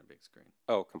look good on a big screen.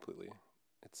 Oh, completely.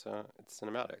 It's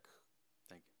cinematic.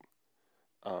 Thank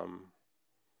you.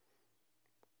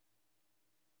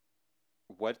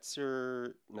 What's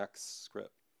your next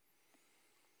script?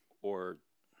 Or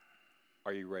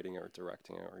are you writing it or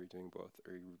directing it? Or are you doing both?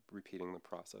 Are you repeating the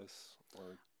process?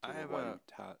 Or doing one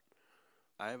hat?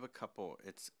 I have a couple.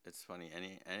 It's funny.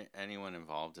 Anyone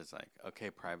involved is like, okay,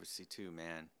 Privacy 2,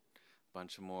 man.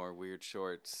 Bunch of more weird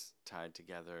shorts tied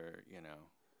together,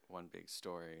 one big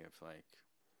story of like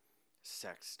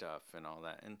sex stuff and all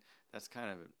that. And that's kind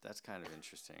of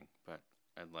interesting, but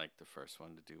I'd like the first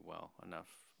one to do well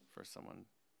enough for someone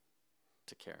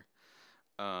to care.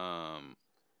 I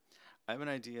have an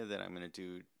idea that I'm going to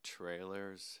do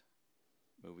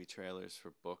movie trailers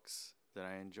for books that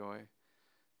I enjoy.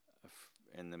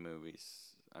 In the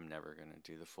movies, I'm never going to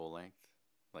do the full length.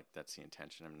 Like, that's the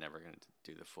intention. I'm never going to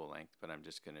do the full length, but I'm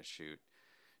just going to shoot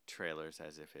trailers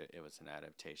as if it was an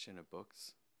adaptation of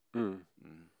books.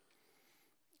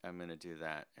 I'm gonna do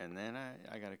that, and then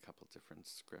I got a couple different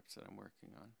scripts that I'm working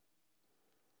on.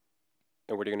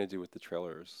 And what are you gonna do with the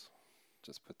trailers?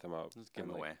 Just put them out. Let's give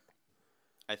and, them like- away.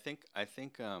 I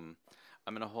think I'm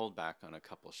gonna hold back on a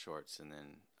couple shorts and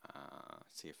then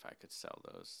see if I could sell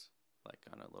those like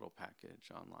on a little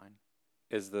package online.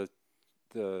 Is the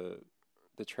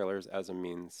trailers as a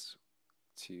means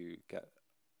to get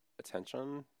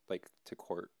attention, like to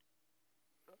court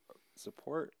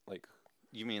support, like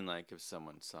You mean like if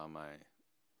someone saw my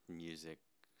music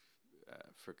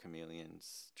for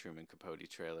Chameleon's Truman Capote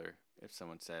trailer, if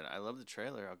someone said, "I love the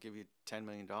trailer, I'll give you $10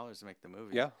 million to make the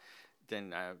movie," yeah,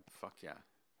 then fuck yeah.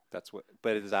 that's what.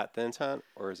 But is that the intent,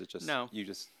 or is it just No. You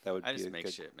just that would I be just a make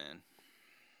good, shit, man.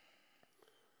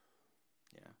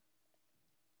 Yeah.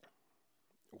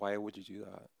 Why would you do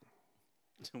that?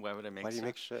 Why would I make Why do you stuff?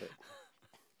 make shit?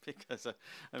 Because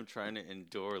I'm trying to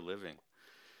endure living.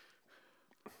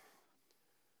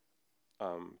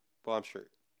 Well, I'm sure,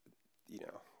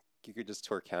 you could just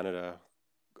tour Canada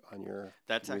on your.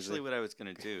 That's actually music. what I was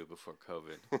going to do before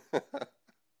COVID.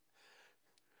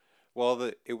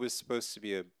 Well, it was supposed to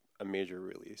be a major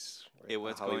release. Right? It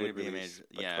was a going to Hollywood be a release, major.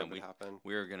 but Yeah, COVID happened,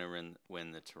 we were going to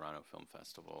win the Toronto Film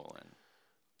Festival,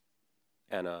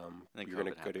 and then you're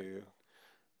gonna COVID go to.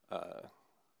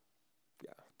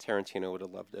 Yeah, Tarantino would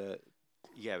have loved it.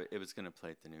 yeah, it was going to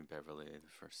play at the New Beverly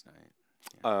the first night.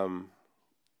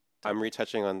 I'm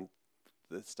retouching on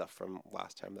the stuff from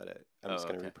last time I'm just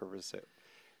going to okay. repurpose it.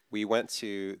 We went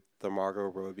to the Margot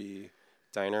Robbie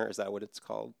Diner. Is that what it's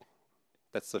called?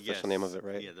 That's the official name of it,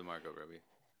 right? Yeah, the Margot Robbie,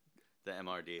 the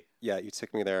MRD. Yeah, you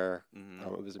took me there. Mhm.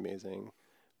 It was amazing.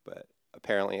 But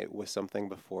apparently it was something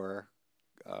before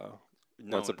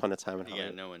Once Upon a Time in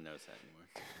Hollywood. Yeah, no one knows that anymore.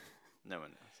 No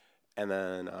one knows. And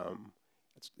then,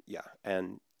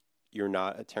 and you're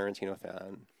not a Tarantino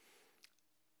fan.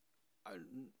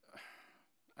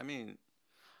 I mean,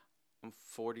 I'm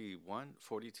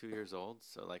 42 years old.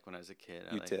 So like when I was a kid,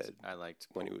 I liked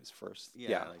When he was first.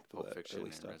 I liked Pulp the Fiction early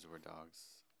and stuff. Reservoir Dogs.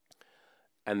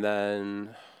 And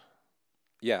then,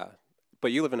 yeah,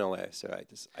 but you live in LA, so I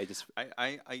just.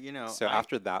 So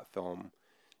after that film,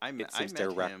 I it seems met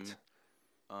direct. him.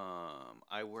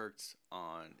 I worked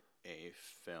on a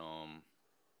film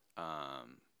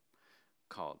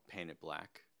called Painted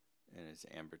Black, and it's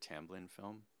an Amber Tamblyn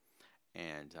film,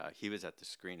 and he was at the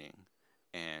screening,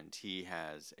 and he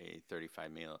has a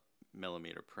 35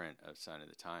 millimeter print of Sign of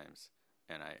the Times,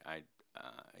 and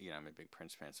I'm a big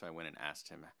Prince fan, so I went and asked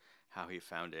him how he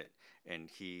found it, and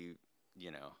he,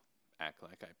 act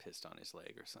like I pissed on his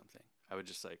leg or something. I would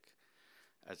just like,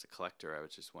 as a collector, I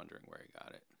was just wondering where he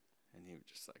got it, and he was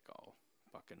just like all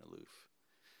fucking aloof.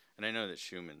 And I know that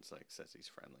Schumann's like says he's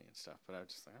friendly and stuff, but I was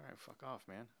just like, all right, fuck off,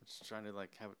 man. I'm just trying to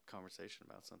like have a conversation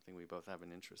about something we both have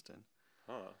an interest in.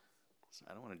 Huh. So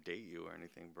I don't want to date you or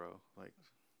anything, bro. Like,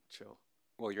 chill.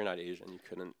 Well, you're not Asian. You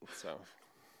couldn't. So.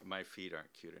 My feet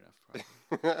aren't cute enough,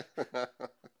 probably.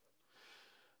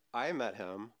 I met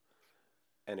him,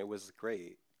 and it was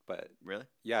great. But Really?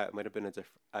 yeah, it might have been a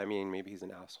different. I mean, maybe he's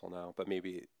an asshole now, but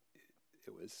maybe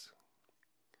it was.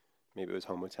 Maybe it was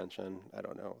homo tension. I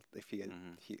don't know. If he had,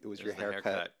 it was your the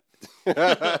haircut.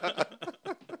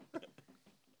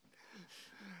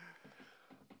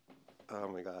 Oh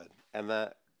my god! And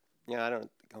that, I don't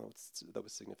know. That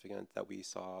was significant that we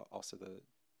saw also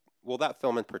that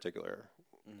film in particular,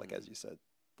 like as you said,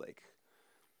 like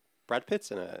Brad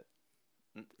Pitt's in it.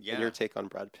 Yeah. And your take on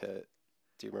Brad Pitt?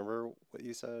 Do you remember what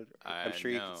you said? I'm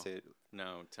sure you no. could say it.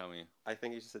 No, tell me. I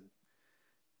think you said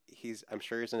I'm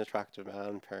sure he's an attractive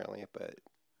man, apparently, but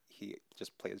he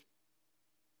just plays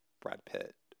Brad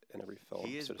Pitt in every film.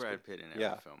 He is so to Brad speak. Pitt in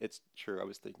every film. It's true. I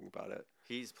was thinking about it.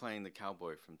 He's playing the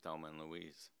cowboy from Thelma and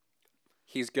Louise.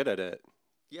 He's good at it,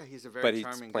 Yeah, he's a very but he's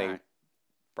charming playing guy.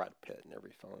 Brad Pitt in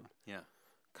every film. Yeah.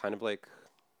 Kind of like,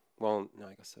 well, no,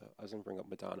 I guess I was going to bring up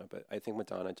Madonna, but I think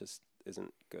Madonna just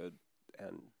isn't good,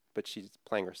 but she's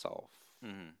playing herself,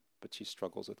 but she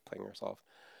struggles with playing herself.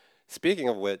 Speaking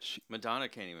of which, Madonna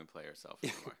can't even play herself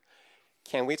anymore.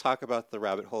 can we talk about the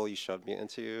rabbit hole you shoved me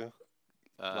into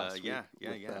last week Yeah.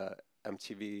 with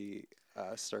MTV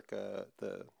circa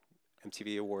the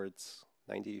MTV Awards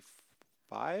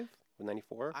 95 or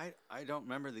 94? I don't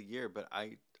remember the year, but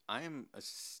I am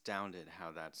astounded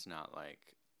how that's not like,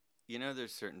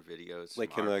 there's certain videos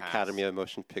Like from in the our past. Academy of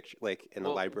Motion Picture, like in the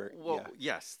library. Well, yeah.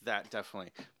 yes, that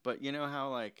definitely. But you know how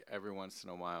like every once in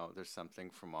a while there's something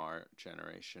from our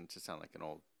generation, to sound like an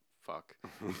old fuck.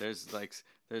 there's like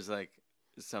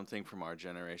something from our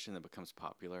generation that becomes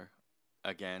popular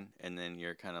again, and then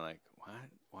you're kind of like, what?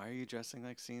 Why are you dressing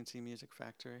like CNC Music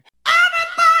Factory?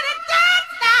 Everybody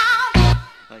dance now!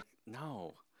 Like,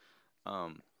 no.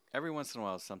 every once in a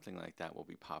while, something like that will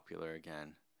be popular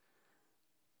again.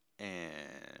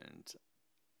 And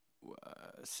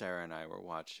Sarah and I were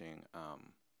watching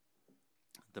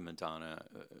the Madonna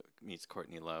meets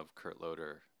Courtney Love, Kurt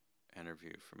Loder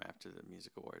interview from after the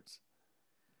Music Awards.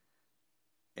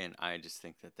 And I just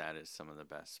think that is some of the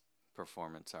best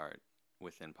performance art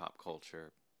within pop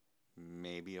culture,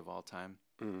 maybe of all time.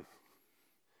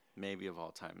 Maybe of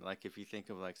all time. Like, if you think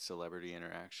of like celebrity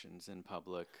interactions in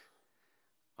public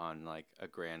on like a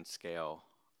grand scale,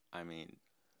 I mean,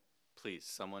 please,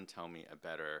 someone tell me a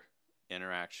better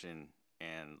interaction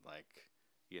and like,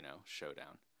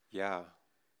 showdown. Yeah.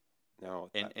 No.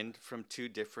 And from two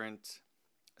different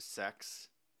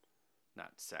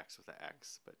not sex with an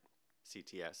X, but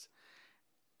CTS,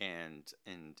 and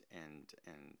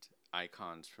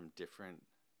icons from different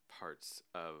parts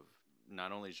of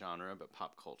not only genre but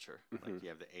pop culture. Like, you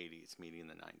have the 80s meeting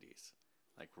the 90s,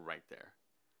 like right there.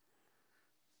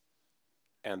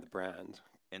 And the brand.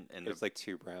 And it was like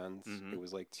two brands. It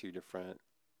was like two different.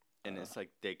 And it's like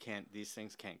these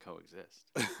things can't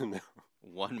coexist. No.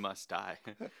 One must die.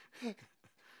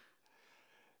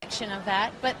 Of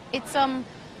that, but it's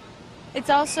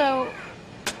also.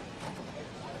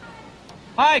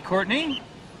 Hi, Courtney.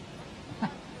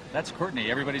 That's Courtney,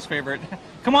 everybody's favorite.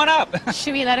 Come on up.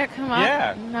 Should we let her come up?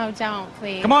 Yeah. No, don't,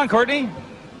 please. Come on, Courtney.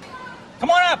 Come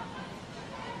on up.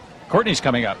 Courtney's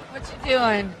coming up. What you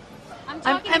doing? I'm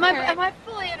talking to her. Am I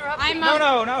fully interrupting?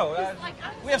 No.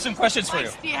 We have some questions for you.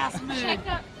 Feisty-ass mood. Check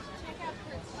out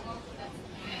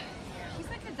He's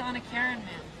like a Donna Karen man.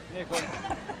 Yeah, Courtney.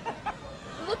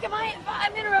 Look,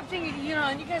 I'm interrupting you,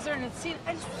 and you guys are in a scene.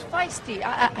 I just was feisty.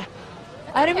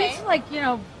 I didn't mean to, like,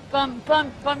 bum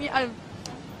you.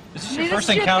 Is this your first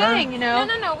encounter? Thing, No,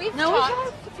 we've talked.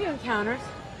 We've had a few encounters.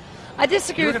 I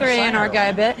disagree You were with her gonna sign A&R her, guy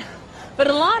a right? bit, but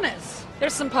Alana's,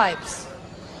 there's some pipes.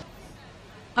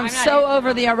 I'm not so even-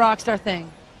 over the rock star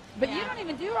thing. But you Yeah. don't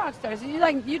even do rock stars.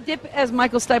 You dip, as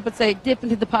Michael Stipe would say, dip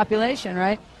into the population,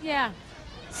 right? Yeah.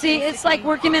 See, it's like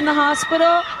working in the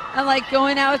hospital and like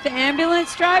going out with the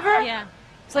ambulance driver. Yeah.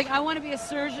 It's like, I want to be a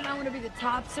surgeon. I want to be the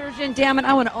top surgeon. Damn it,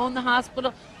 I want to own the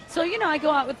hospital. So, I go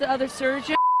out with the other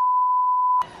surgeon,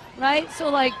 right? So,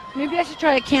 like, maybe I should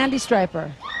try a candy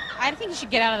striper. I think you should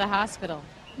get out of the hospital.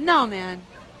 No, man.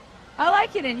 I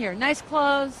like it in here. Nice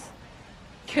clothes,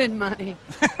 good money.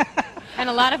 And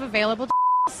a lot of available.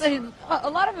 A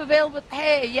lot of available.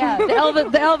 Hey, yeah, the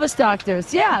Elvis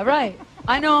doctors. Yeah, right.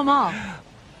 I know them all.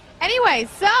 Anyway,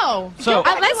 so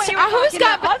Let's who's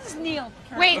got I'll just kneel.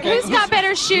 wait? Okay, Who's got better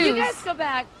You shoes? guys go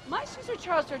back. My shoes are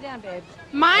Charles Jourdan, babe.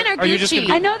 Mine are Are you just Gucci.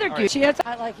 gonna I know they're All right. Gucci.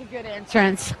 I like a good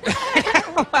entrance.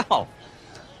 Wow.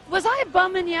 Was I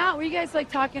bumming you out? Were you guys like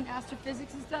talking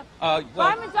astrophysics and stuff? Bye,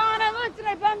 Madonna. Look, did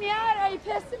I bum you out? Are you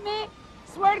pissed at me?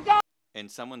 Swear to God. And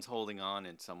someone's holding on,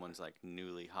 and someone's like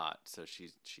newly hot, so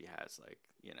she has like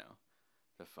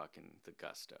the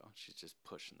gusto. She's just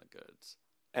pushing the goods.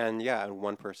 And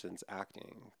one person's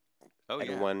acting. Oh, and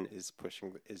yeah. one is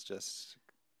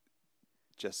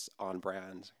just on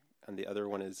brand, and the other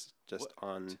one is just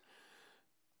on.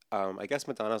 I guess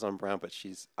Madonna's on brand, but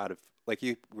she's out of, like,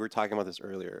 we were talking about this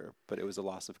earlier, but it was a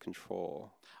loss of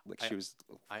control. Like, she was.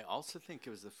 I also think it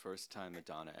was the first time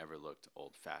Madonna ever looked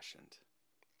old-fashioned.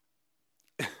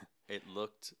 It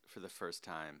looked for the first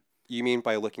time. You mean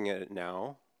by looking at it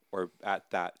now, or at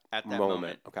that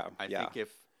moment? Okay, I think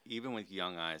even with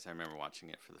young eyes, I remember watching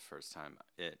it for the first time.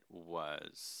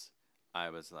 I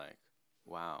was like,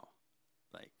 wow,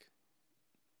 like,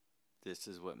 this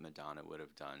is what Madonna would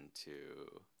have done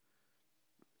to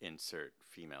insert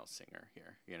female singer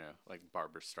here, like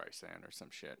Barbra Streisand or some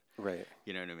shit. Right.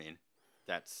 You know what I mean?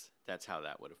 That's how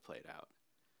that would have played out.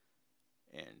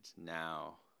 And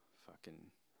now, fucking,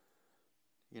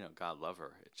 God love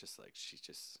her. It's just like, she's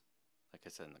just, like I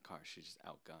said in the car, she's just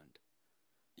outgunned.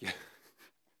 Yeah.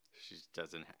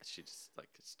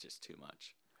 It's just too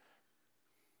much.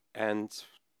 And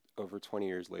over 20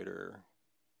 years later,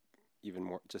 even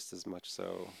more, just as much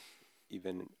so,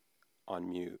 even on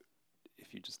mute,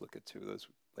 if you just look at two of those,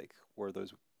 like, where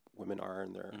those women are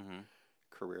in their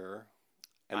career,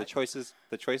 and the choices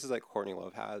that Courtney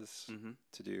Love has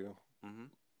to do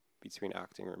between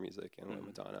acting or music and what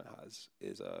Madonna has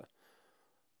is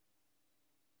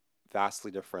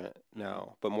vastly different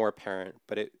now, but more apparent.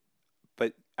 But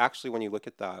actually, when you look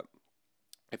at that,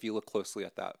 if you look closely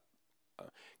at that,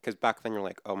 because back then you're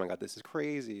like, oh my God, this is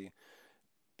crazy.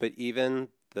 But even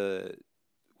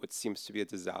what seems to be a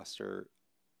disaster,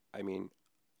 I mean,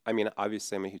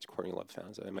 obviously I'm a huge Courtney Love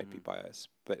fan, so I might be biased.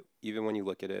 But even when you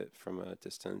look at it from a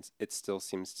distance, it still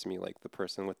seems to me like the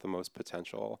person with the most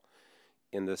potential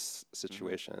in this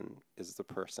situation is the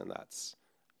person that's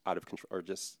out of control or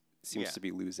just seems Yeah. to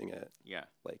be losing it. Yeah.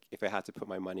 Like if I had to put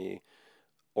my money,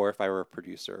 or if I were a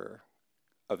producer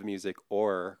of music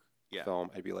or Yeah.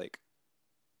 film, I'd be like,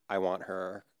 I want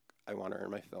her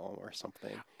in my film or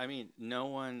something. I mean, no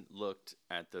one looked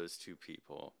at those two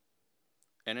people,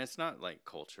 and it's not like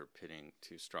culture pitting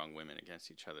two strong women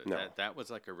against each other. No. That was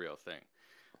like a real thing.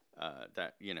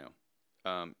 That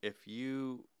if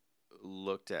you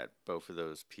looked at both of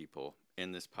those people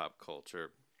in this pop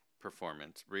culture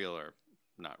performance, real or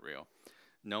not real,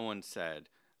 no one said,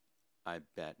 "I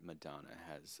bet Madonna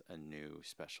has a new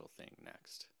special thing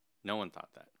next." No one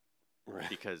thought that Right.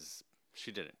 because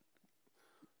she didn't.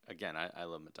 Again, I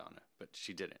love Madonna, but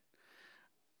she didn't.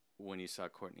 When you saw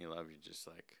Courtney Love, you're just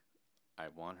like, I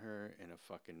want her in a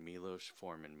fucking Milos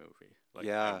Forman movie. Like,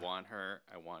 Yeah. I want her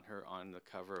on the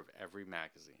cover of every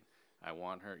magazine. I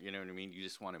want her, you know what I mean? You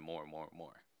just wanted more, more,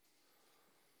 more.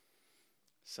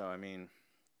 So, I mean,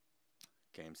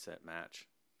 game, set, match.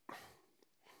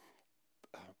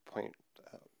 Point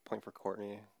for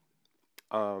Courtney.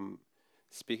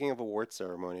 Speaking of award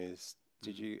ceremonies,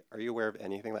 are you aware of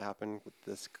anything that happened with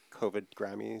this COVID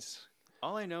Grammys?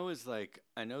 All I know is, like,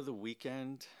 I know The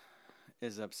Weeknd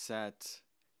is upset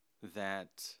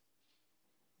that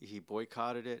he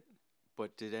boycotted it,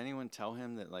 but did anyone tell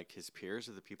him that, like, his peers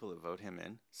are the people that vote him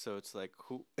in? So it's like,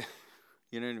 who,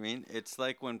 you know what I mean? It's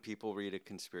like when people read a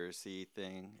conspiracy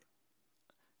thing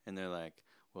and they're like,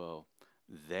 well,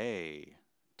 they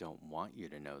don't want you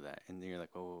to know that. And then you're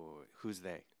like, oh, who's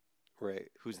they? Right.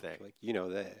 Who's they? Like, you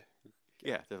know they.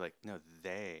 Yeah, they're like, no,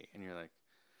 they. And you're like,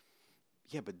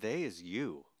 yeah, but they is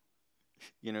you.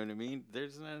 You know what I mean?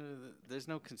 There's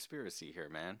no conspiracy here,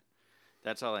 man.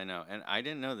 That's all I know. And I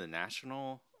didn't know the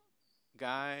national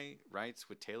guy writes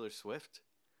with Taylor Swift.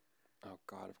 Oh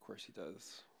God, of course he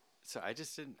does. So I'm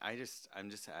just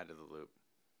out of the loop.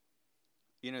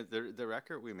 You know, the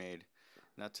record we made,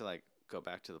 not to like go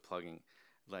back to the plugging,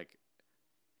 like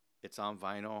it's on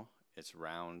vinyl, it's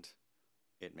round,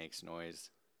 it makes noise.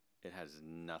 It has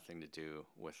nothing to do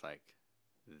with like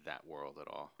that world at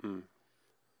all. Mm.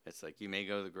 It's like you may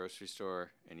go to the grocery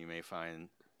store and you may find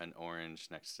an orange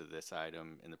next to this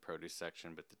item in the produce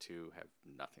section, but the two have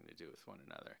nothing to do with one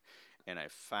another. And I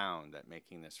found that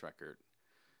making this record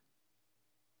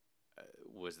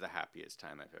was the happiest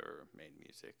time I've ever made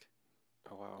music.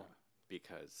 Oh wow.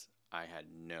 Because I had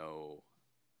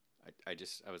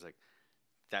I was like,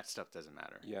 that stuff doesn't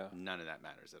matter. Yeah. None of that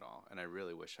matters at all. And I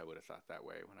really wish I would have thought that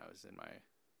way when I was in my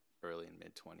early and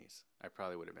mid 20s. I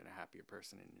probably would have been a happier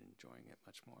person and enjoying it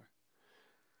much more.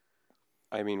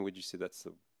 I mean, would you say that's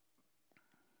the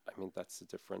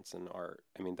difference in art?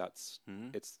 I mean,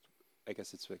 I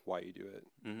guess it's like why you do it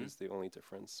is the only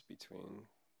difference between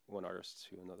one artist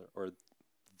to another, or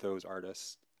those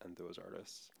artists and those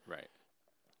artists. Right.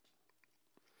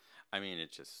 I mean,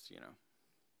 it's just,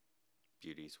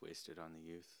 beauty's wasted on the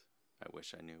youth. I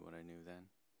wish I knew what I knew then.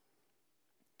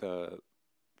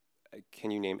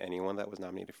 Can you name anyone that was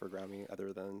nominated for a Grammy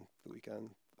other than The Weeknd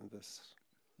in this?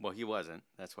 Well, he wasn't.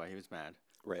 That's why he was mad.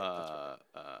 Right. That's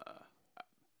right.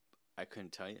 I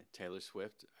couldn't tell you. Taylor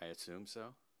Swift, I assume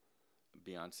so.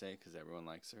 Beyonce, because everyone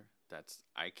likes her.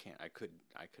 I could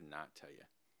not tell you.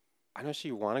 I know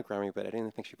she won a Grammy, but I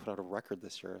didn't think she put out a record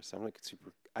this year. So I'm like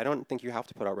I don't think you have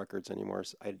to put out records anymore.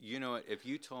 So you know what? If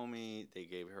you told me they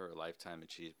gave her a Lifetime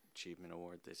Achievement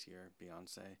Award this year,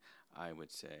 Beyonce, I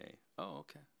would say, oh,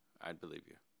 okay. I'd believe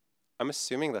you. I'm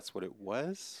assuming that's what it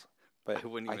was, but I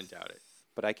wouldn't even doubt it.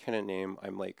 But I couldn't name.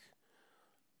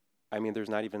 There's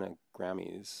not even a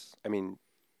Grammys. I mean,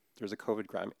 there's a COVID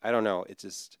Grammy. I don't know. It's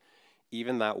just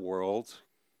even that world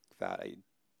that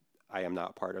I am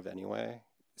not part of anyway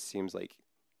seems like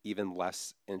even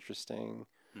less interesting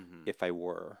if I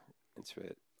were into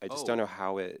it. I just don't know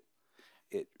how it's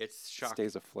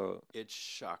stays afloat. It's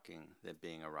shocking that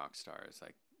being a rock star is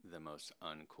like the most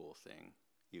uncool thing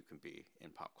you can be in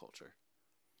pop culture.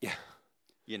 Yeah.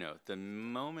 The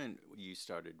moment you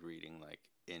started reading like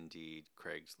Indeed,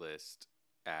 Craigslist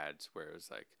ads where it was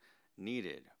like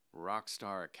needed rock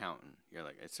star accountant, you're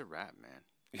like, it's a wrap,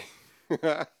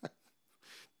 man.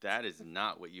 That is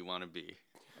not what you want to be.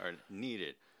 Or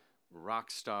needed rock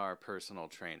star personal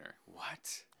trainer.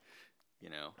 What?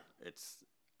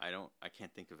 I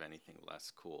can't think of anything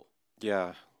less cool.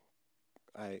 Yeah.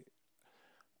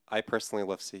 I personally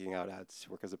love seeking out ads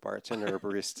to work as a bartender or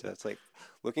barista. It's like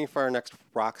looking for our next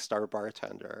rock star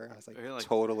bartender. I was like,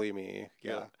 totally me.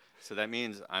 Yeah. So that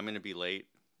means I'm going to be late.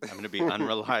 I'm going to be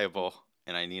unreliable,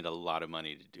 and I need a lot of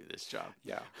money to do this job.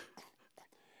 Yeah.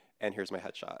 And here's my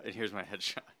headshot.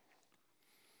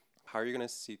 How are you going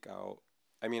to seek out?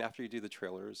 I mean, after you do the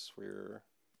trailers for your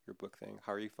your book thing?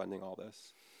 How are you funding all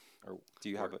this? Or do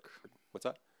you have Work. what's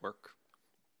that? Work.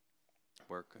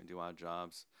 I do odd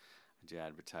jobs. I do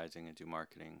advertising. I do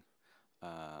marketing.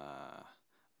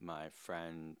 My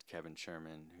friend Kevin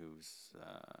Sherman, who's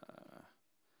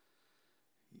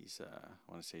I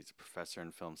want to say he's a professor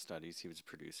in film studies. He was a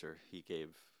producer. He gave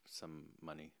some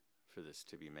money for this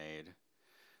to be made.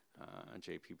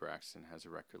 J.P. Braxton has a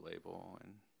record label,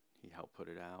 and he helped put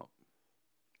it out.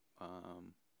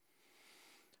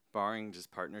 Barring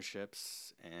just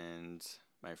partnerships and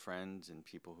my friends and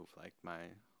people who've liked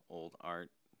my old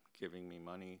art giving me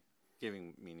money,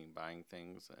 meaning buying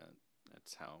things,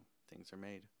 that's how things are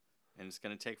made. And it's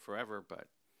going to take forever, but,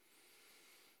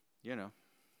 you know,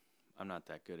 I'm not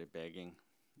that good at begging,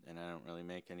 and I don't really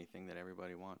make anything that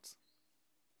everybody wants.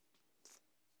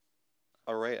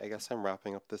 All right, I guess I'm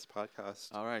wrapping up this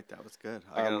podcast. All right, that was good.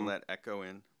 I gotta let Echo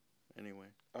in anyway.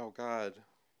 Oh, God.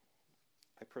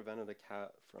 I prevented a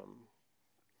cat from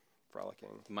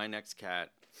frolicking. My next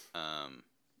cat, I'm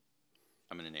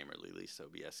going to name her Lily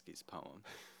Sobieski's poem.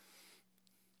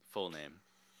 Full name.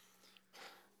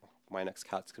 My next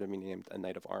cat's going to be named A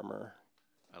Knight of Armor.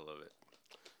 I love it.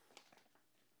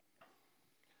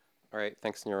 All right,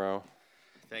 thanks, Nero.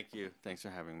 Thank you. Thanks for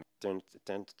having me.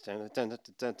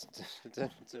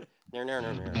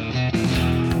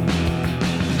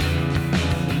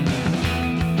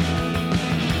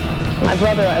 My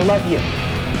brother, I love you.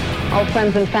 All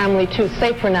friends and family too.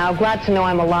 Safe for now. Glad to know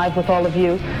I'm alive with all of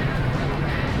you.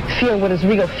 Feel what is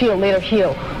real. Feel, later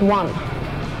heal.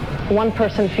 One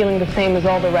person feeling the same as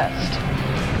all the rest.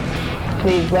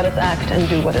 Please let us act and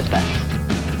do what is best.